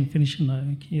I'll say and finish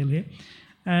here.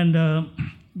 And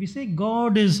we say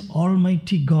God is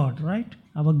Almighty God, right?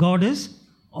 Our God is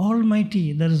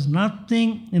Almighty. There is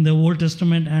nothing in the Old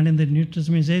Testament and in the New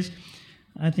Testament says,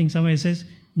 I think somebody says,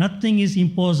 nothing is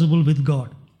impossible with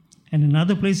God. And in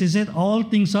other places it says, all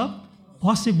things are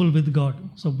possible with God.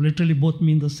 So literally both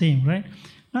mean the same, right?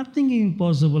 Nothing is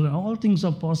impossible and all things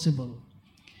are possible.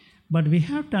 But we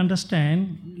have to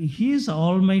understand, he is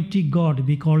Almighty God.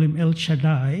 We call him El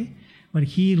Shaddai, but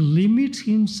he limits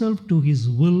himself to his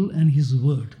will and his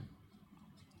word.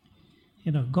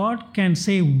 God can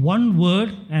say one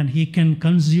word and he can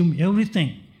consume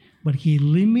everything, but he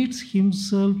limits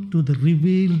himself to the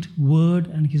revealed word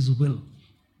and his will.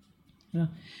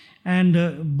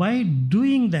 And by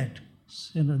doing that,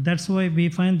 that's why we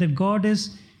find that God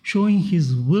is showing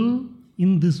his will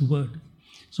in this word.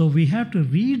 So we have to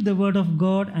read the word of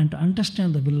God and to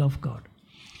understand the will of God.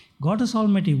 God is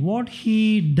Almighty. What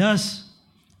he does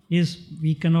is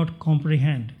we cannot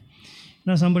comprehend.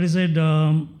 Somebody said,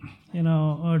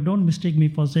 don't mistake me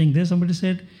for saying this. Somebody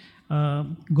said,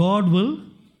 God will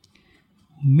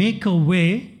make a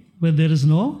way where there is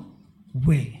no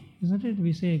way. Isn't it?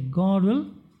 We say God will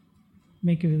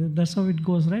make a way. That's how it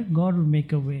goes, right? God will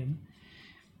make a way.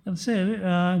 And say,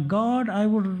 God, I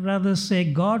would rather say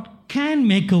God can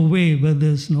make a way where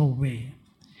there is no way.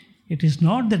 It is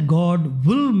not that God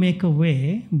will make a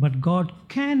way, but God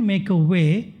can make a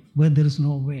way where there is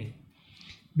no way.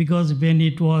 Because when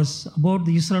it was about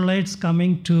the Israelites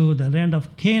coming to the land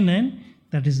of Canaan,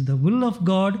 that is the will of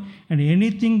God, and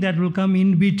anything that will come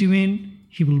in between,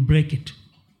 he will break it.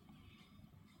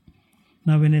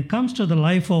 Now when it comes to the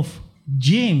life of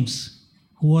James,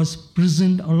 who was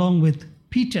prisoned along with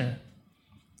Peter,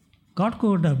 God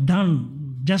could have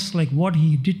done just like what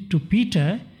he did to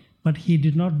Peter, but he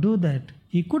did not do that.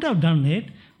 He could have done it,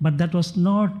 but that was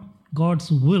not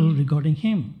God's will regarding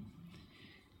him.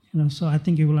 So I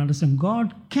think you will understand.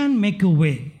 God can make a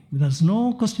way. There's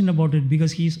no question about it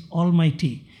because he is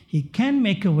Almighty. He can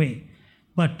make a way.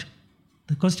 But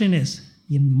the question is,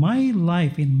 in my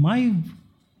life, in my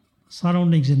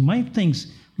surroundings, in my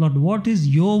things, Lord, what is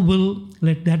your will?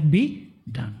 Let that be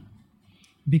done.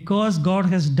 Because God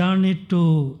has done it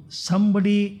to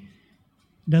somebody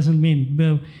doesn't mean,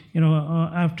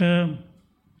 after,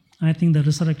 I think, the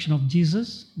resurrection of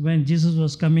Jesus, when Jesus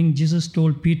was coming, Jesus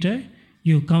told Peter,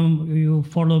 you come, you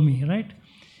follow me, right?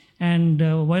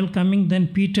 And while coming, then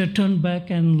Peter turned back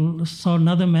and saw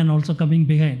another man also coming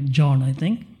behind, John, I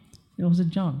think. It was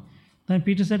John. Then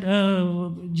Peter said,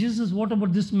 Jesus, what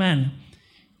about this man?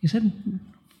 He said,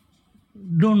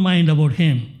 don't mind about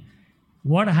him.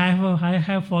 What I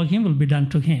have for him will be done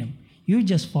to him. You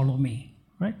just follow me,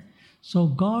 right? So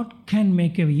God can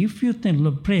make a way. If you think,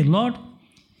 look, pray, Lord,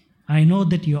 I know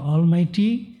that you're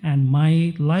almighty and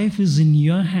my life is in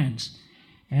your hands.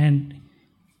 And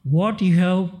what you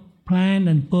have planned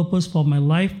and purpose for my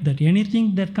life, that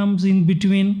anything that comes in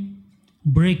between,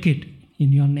 break it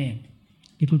in your name.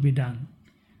 It will be done.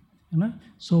 You know?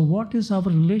 So what is our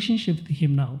relationship with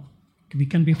him now? We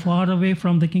can be far away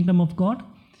from the kingdom of God.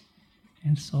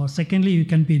 And so secondly, you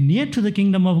can be near to the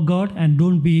kingdom of God and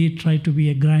don't try to be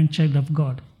a grandchild of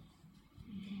God.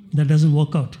 That doesn't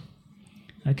work out.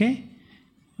 Okay?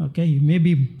 Okay, you may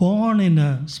be born in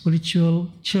a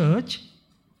spiritual church,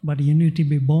 but you need to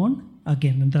be born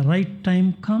again. When the right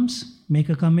time comes, make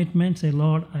a commitment, say,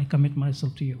 Lord, I commit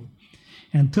myself to you.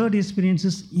 And third experience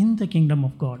is in the kingdom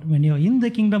of God. When you're in the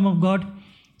kingdom of God,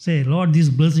 say, Lord, these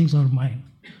blessings are mine.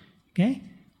 Okay?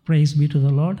 Praise be to the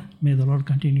Lord. May the Lord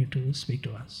continue to speak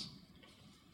to us.